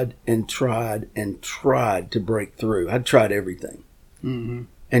tried and tried and tried to break through. I'd tried everything. Mm-hmm.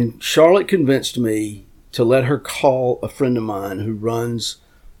 And Charlotte convinced me to let her call a friend of mine who runs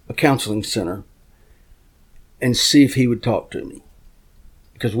a counseling center and see if he would talk to me.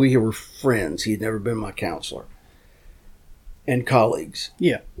 Because we were friends. He had never been my counselor. And colleagues.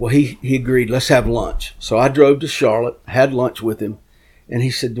 Yeah. Well, he agreed, let's have lunch. So I drove to Charlotte, had lunch with him, and he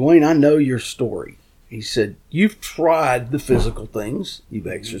said, Dwayne, I know your story. He said, you've tried the physical things, you've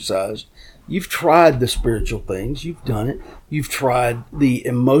exercised. You've tried the spiritual things, you've done it. You've tried the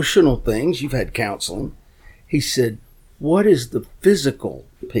emotional things, you've had counseling. He said, what is the physical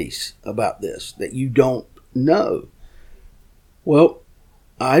piece about this that you don't know? Well,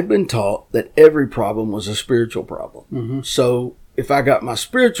 I'd been taught that every problem was a spiritual problem. Mm-hmm. So if I got my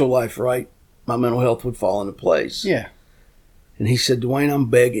spiritual life right, my mental health would fall into place. Yeah. And he said, Dwayne, I'm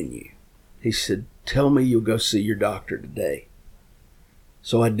begging you. He said, tell me you'll go see your doctor today.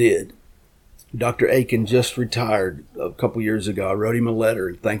 So I did. Dr. Aiken just retired a couple years ago. I wrote him a letter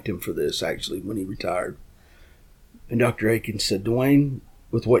and thanked him for this, actually, when he retired. And Dr. Aiken said, Dwayne,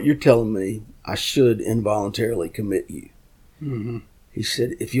 with what you're telling me, I should involuntarily commit you. Mm-hmm. He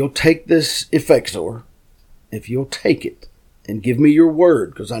said, if you'll take this Effexor, if you'll take it and give me your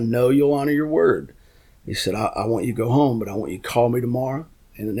word, because I know you'll honor your word. He said, I want you to go home, but I want you to call me tomorrow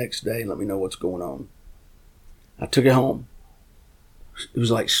and the next day and let me know what's going on. I took it home. It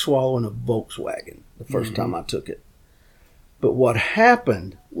was like swallowing a Volkswagen the first time I took it. But what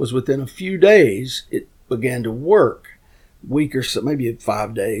happened was within a few days, it began to work. Week or so, maybe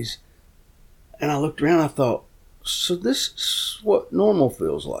 5 days. And I looked around, I thought, so this is what normal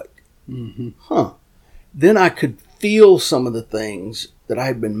feels like. Mm-hmm. Huh. Then I could feel some of the things that I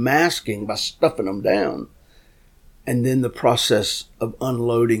had been masking by stuffing them down. And then the process of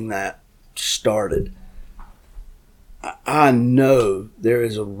unloading that started. I know there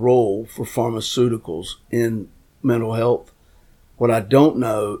is a role for pharmaceuticals in mental health. What I don't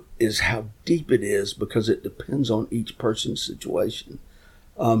know is how deep it is because it depends on each person's situation.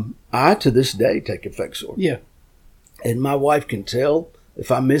 I, to this day, take Effexor. Yeah. And my wife can tell.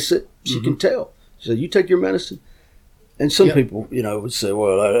 If I miss it, she can tell. She said, you take your medicine? And some people, would say,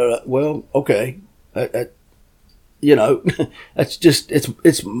 well, okay. That's just,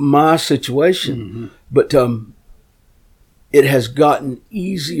 it's my situation. Mm-hmm. But it has gotten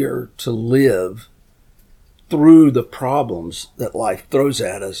easier to live through the problems that life throws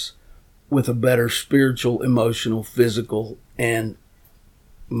at us with a better spiritual, emotional, physical, and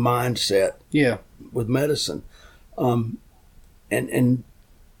mindset. Yeah. With medicine. And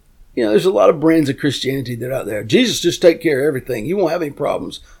there's a lot of brands of Christianity that are out there. Jesus just take care of everything. You won't have any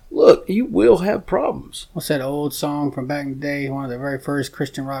problems. Look, you will have problems. What's that old song from back in the day? One of the very first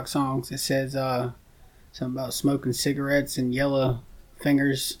Christian rock songs. It says something about smoking cigarettes and yellow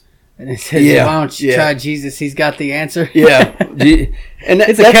fingers. And it says, why don't you try Jesus? He's got the answer. Yeah. And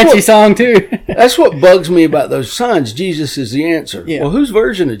it's a catchy song, too. That's what bugs me about those signs. Jesus is the answer. Yeah. Well, whose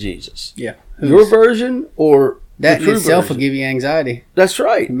version of Jesus? Yeah. Your version or that the in true itself version? will give you anxiety. That's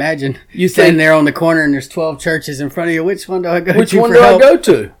right. Imagine you standing there on the corner and there's 12 churches in front of you. Which one do I go to? Which one for do help? I go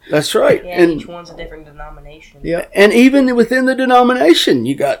to? That's right. Yeah, and each one's a different denomination. Yeah. And even within the denomination,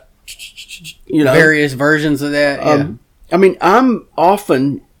 you got, various versions of that. I mean, I'm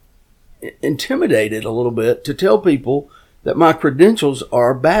often intimidated a little bit to tell people that my credentials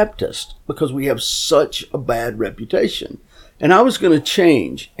are Baptist because we have such a bad reputation. And I was going to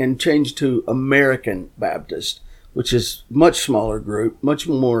change to American Baptist, which is much smaller group, much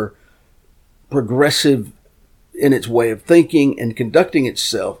more progressive in its way of thinking and conducting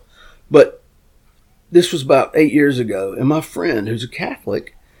itself. But this was about 8 years ago, and my friend, who's a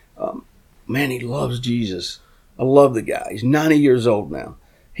Catholic, he loves Jesus. I love the guy. He's 90 years old now.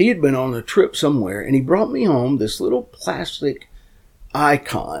 He had been on a trip somewhere, and he brought me home this little plastic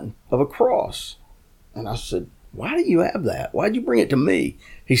icon of a cross. And I said, why do you have that? Why'd you bring it to me?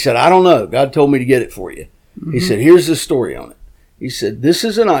 He said, I don't know. God told me to get it for you. Mm-hmm. He said, here's the story on it. He said, this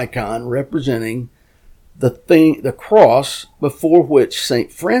is an icon representing the cross before which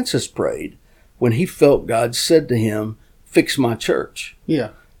St. Francis prayed when he felt God said to him, fix my church. Yeah.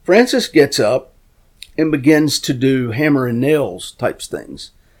 Francis gets up and begins to do hammer and nails types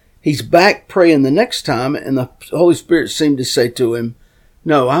things. He's back praying the next time, and the Holy Spirit seemed to say to him,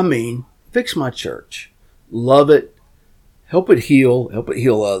 no, I mean, fix my church. Love it. Help it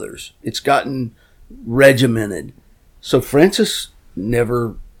heal others. It's gotten regimented. So Francis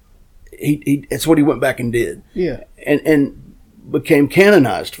never, It's what he went back and did. Yeah. And became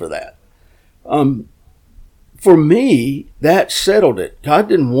canonized for that. For me, that settled it. God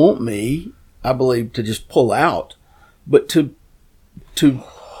didn't want me, I believe, to just pull out, but to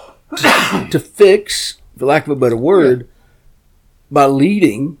fix, for lack of a better word, by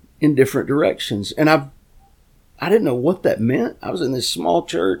leading in different directions. And I didn't know what that meant. I was in this small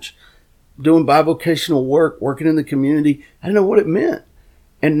church doing bivocational work, working in the community. I didn't know what it meant.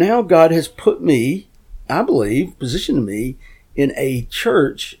 And now God has put me, I believe, positioned me in a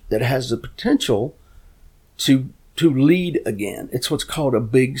church that has the potential to lead again. It's what's called a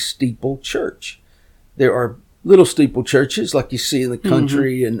big steeple church. There are little steeple churches like you see in the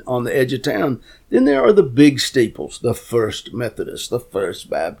country and on the edge of town. Then there are the big steeples, the First Methodist, the First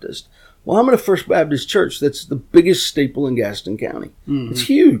Baptist. Well, I'm in a First Baptist church that's the biggest steeple in Gaston County. It's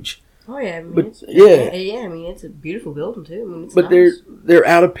huge. Oh yeah, I mean, But, I mean, it's a beautiful building too. I mean, it's but nice. they're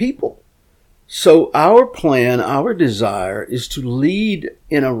out of people. So our plan, our desire is to lead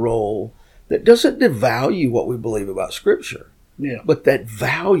in a role that doesn't devalue what we believe about Scripture, but that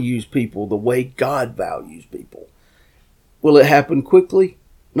values people the way God values people. Will it happen quickly?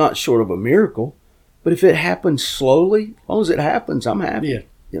 Not short of a miracle. But if it happens slowly, as long as it happens, I'm happy. Yeah.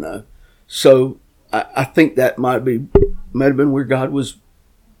 You know. So I think that might have been where God was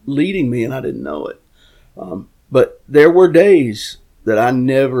leading me, and I didn't know it. But there were days that I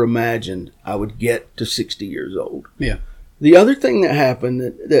never imagined I would get to 60 years old. Yeah. The other thing that happened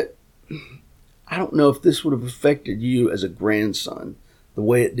that I don't know if this would have affected you as a grandson the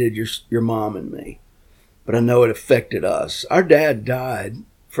way it did your mom and me, but I know it affected us. Our dad died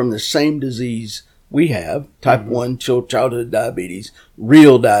from the same disease we have, type 1 childhood diabetes.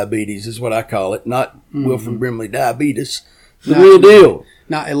 Real diabetes is what I call it, not Wilford Brimley diabetes. The real deal.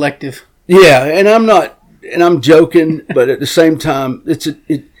 Not elective. Yeah, and I'm joking, but at the same time,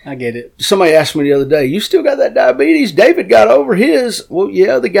 I get it. somebody asked me the other day, you still got that diabetes? David got over his. Well,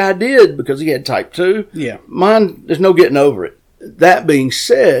 yeah, the guy did because he had type 2. Yeah. Mine, there's no getting over it. That being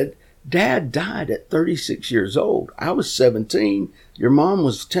said, Dad died at 36 years old. I was 17. Your mom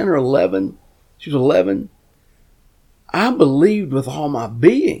was 10 or 11. She was 11. I believed with all my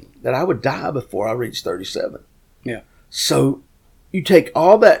being that I would die before I reached 37. Yeah. So you take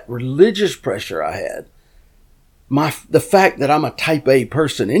all that religious pressure I had, the fact that I'm a type A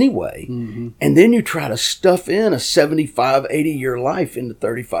person anyway, and then you try to stuff in a 75, 80-year life into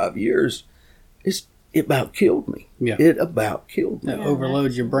 35 years, it about killed me. Yeah. It about killed me. That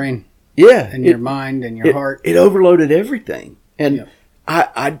overloads your brain Yeah. and your mind and your heart. It overloaded everything. And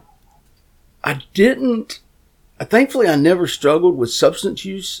Yeah. I didn't, thankfully I never struggled with substance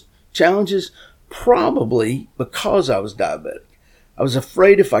use challenges, probably because I was diabetic. I was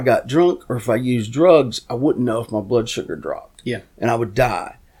afraid if I got drunk or if I used drugs, I wouldn't know if my blood sugar dropped. Yeah. And I would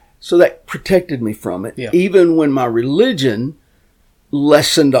die. So that protected me from it. Yeah. Even when my religion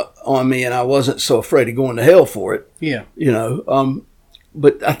lessened on me and I wasn't so afraid of going to hell for it. Yeah. You know,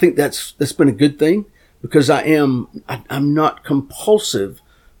 but I think that's been a good thing because I'm not compulsive,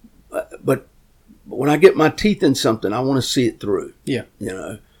 but when I get my teeth in something, I want to see it through. Yeah.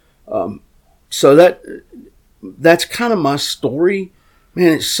 You know, so that's kind of my story.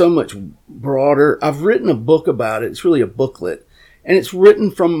 Man, it's so much broader. I've written a book about it. It's really a booklet. And it's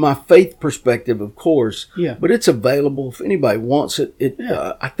written from my faith perspective, of course. Yeah. But it's available if anybody wants it.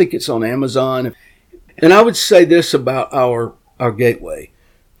 I think it's on Amazon. And I would say this about our gateway.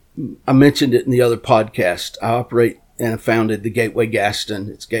 I mentioned it in the other podcast. I operate and have founded the Gateway Gaston.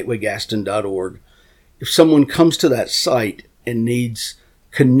 It's gatewaygaston.org. If someone comes to that site and needs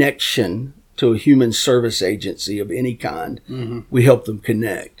connection to a human service agency of any kind, we help them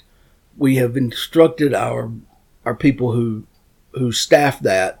connect. We have instructed our people who staff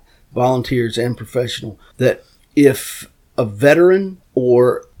that, volunteers and professional, that if a veteran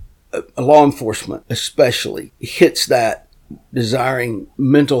or a law enforcement especially hits that desiring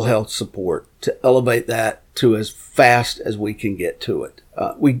mental health support, to elevate that to as fast as we can get to it.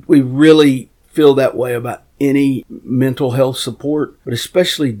 We really feel that way about any mental health support, but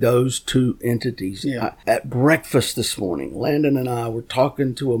especially those two entities. Yeah. At breakfast this morning, Landon and I were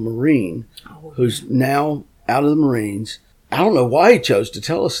talking to a Marine who's now out of the Marines. I don't know why he chose to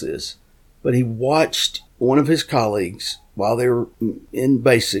tell us this, but he watched one of his colleagues while they were in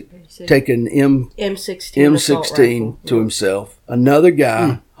basic take an M16 to himself. Another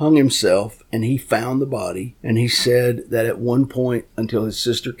guy hung himself, and he found the body. And he said that at one point, until his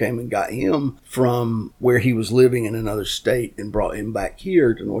sister came and got him from where he was living in another state and brought him back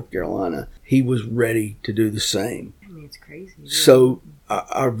here to North Carolina, he was ready to do the same. I mean, it's crazy. Really. So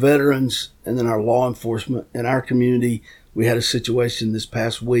our veterans and then our law enforcement and our community, We had a situation this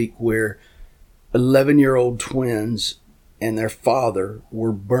past week where 11-year-old twins and their father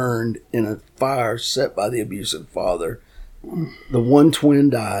were burned in a fire set by the abusive father. The one twin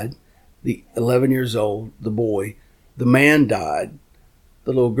died, the 11 years old, the boy. The man died.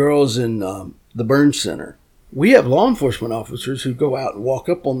 The little girl's in the burn center. We have law enforcement officers who go out and walk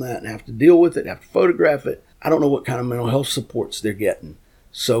up on that and have to deal with it, have to photograph it. I don't know what kind of mental health supports they're getting.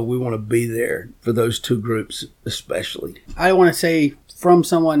 So we want to be there for those two groups especially. I want to say from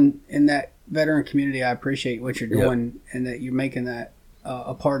someone in that veteran community, I appreciate what you're doing and that you're making that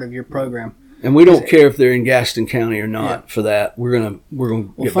a part of your program. And we don't care if they're in Gaston County or not for that. We're gonna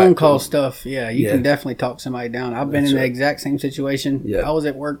get phone back call to them. stuff. Yeah, you can definitely talk somebody down. I've been in the exact same situation. Yeah. I was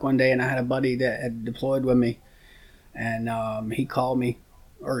at work one day and I had a buddy that had deployed with me, and he called me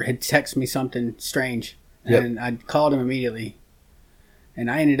or had texted me something strange, and I called him immediately,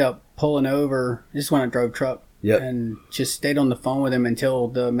 and I ended up pulling over. This is when I drove truck. And just stayed on the phone with him until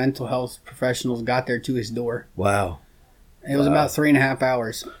the mental health professionals got there to his door. Wow. It was about 3.5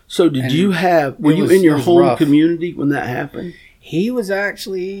 hours. So were you in your home rough. community when that happened? He was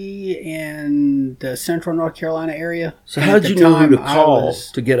actually in the central North Carolina area. So how did you know who to call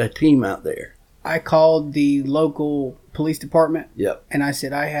to get a team out there? I called the local police department. Yep. And I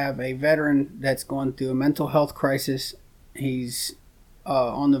said, I have a veteran that's going through a mental health crisis. He's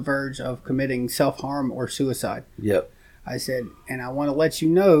on the verge of committing self-harm or suicide. Yep. I said, and I want to let you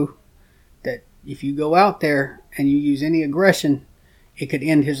know that if you go out there and you use any aggression, it could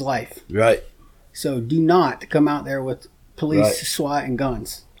end his life. Right. So do not come out there with police, SWAT, and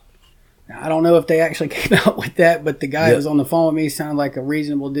guns. Now, I don't know if they actually came out with that, but the guy who was on the phone with me sounded like a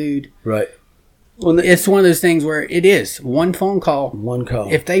reasonable dude. Right. Well, it's one of those things where it is one phone call. One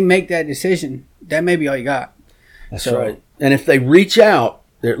call. If they make that decision, that may be all you got. That's right. And if they reach out,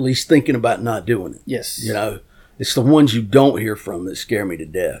 they're at least thinking about not doing it. Yes. You know, it's the ones you don't hear from that scare me to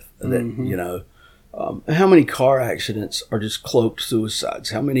death. That, you know, how many car accidents are just cloaked suicides?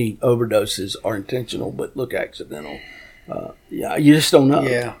 How many overdoses are intentional but look accidental? You just don't know.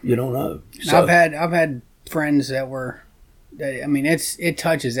 Yeah. You don't know. So, I've had friends that were, I mean, it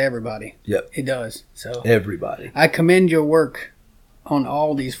touches everybody. Yep. It does. So everybody. I commend your work on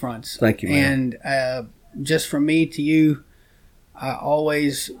all these fronts. Thank you, man. And just from me to you, I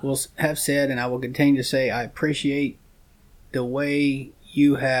always will have said, and I will continue to say, I appreciate the way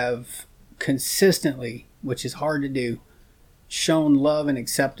you have consistently, which is hard to do, shown love and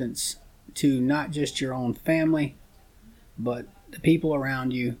acceptance to not just your own family, but the people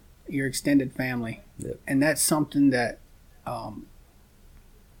around you, your extended family. Yep. And that's something that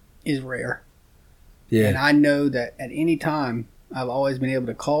is rare. Yeah. And I know that at any time, I've always been able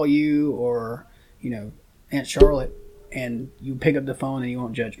to call you or, you know, Aunt Charlotte, and you pick up the phone and you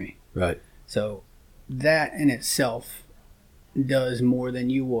won't judge me. Right. So that in itself does more than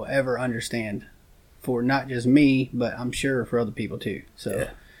you will ever understand for not just me, but I'm sure for other people too. So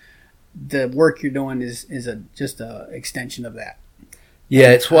the work you're doing is just a extension of that.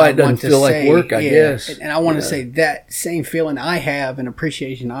 Yeah, it's why it doesn't feel like work, I guess. And I want to say that same feeling I have and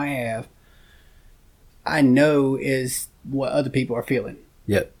appreciation I have, I know is what other people are feeling.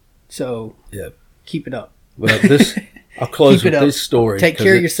 Yep. So keep it up. Well, I'll close with this story. Take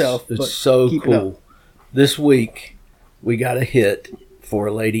care of yourself. It's so cool. This week, we got a hit for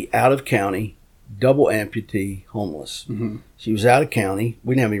a lady out of county, double amputee, homeless. Mm-hmm. She was out of county.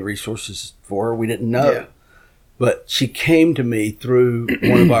 We didn't have any resources for her. We didn't know. Yeah. But she came to me through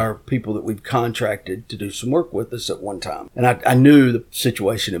one of our people that we've contracted to do some work with us at one time. And I knew the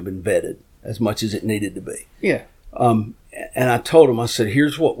situation had been vetted as much as it needed to be. Yeah. And I told him, I said,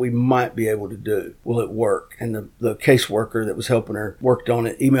 here's what we might be able to do. Will it work? And the caseworker that was helping her worked on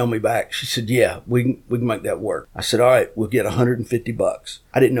it, emailed me back. She said, yeah, we can make that work. I said, all right, we'll get $150.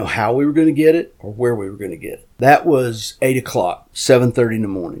 I didn't know how we were going to get it or where we were going to get it. That was 8 o'clock, 7:30 in the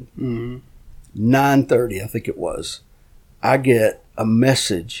morning. Mm-hmm. 9:30, I think it was. I get a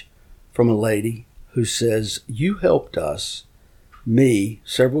message from a lady who says, you helped me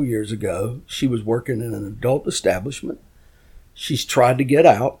several years ago. She was working in an adult establishment. She's tried to get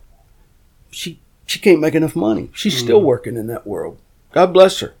out. She can't make enough money. She's still working in that world. God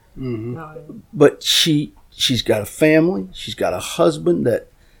bless her. Mm-hmm. But she's got a family. She's got a husband that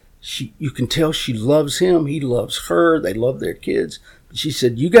you can tell she loves him. He loves her. They love their kids. But she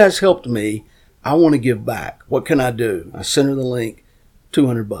said, you guys helped me. I want to give back. What can I do? I sent her the link,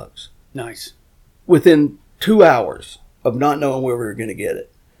 $200. Nice. Within 2 hours of not knowing where we were going to get it.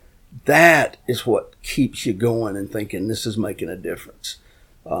 That is what keeps you going and thinking this is making a difference.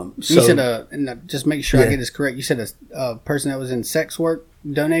 So, You said and just make sure I Yeah. get this correct. You said a person that was in sex work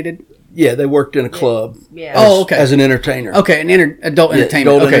donated. yeah, they worked in a club. Yeah. Oh, okay. As an entertainer. Okay, an adult Yeah, entertainment.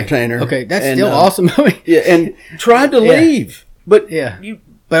 adult Okay. entertainer. Okay, that's And, still awesome. I mean, Yeah, and tried to Yeah. leave, but yeah. You,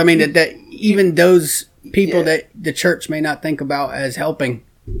 But I mean that even those people that the church may not think about as helping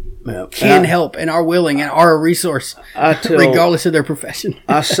can help and are willing and are a resource, I tell, regardless of their profession.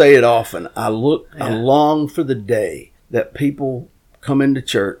 I say it often. I long for the day that people come into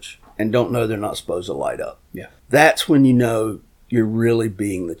church and don't know they're not supposed to light up. Yeah. That's when you know you're really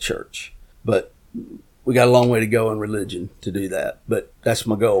being the church. But we got a long way to go in religion to do that. But that's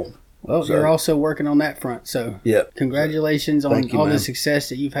my goal. Well, So- you're also working on that front. So Yeah. congratulations on Thank you, all man. the success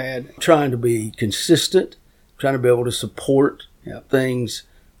that you've had. Trying to be consistent, trying to be able to support Yep. things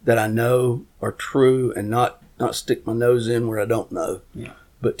that I know are true and not stick my nose in where I don't know. Yeah.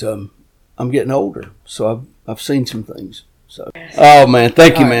 But I'm getting older, so I've seen some things. So, oh man,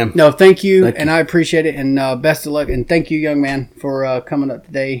 thank you, All right. man. No, thank you, Thank you. and I appreciate it, and best of luck, and thank you, young man, for coming up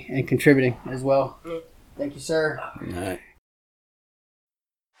today and contributing as well. Thank you, sir. All right.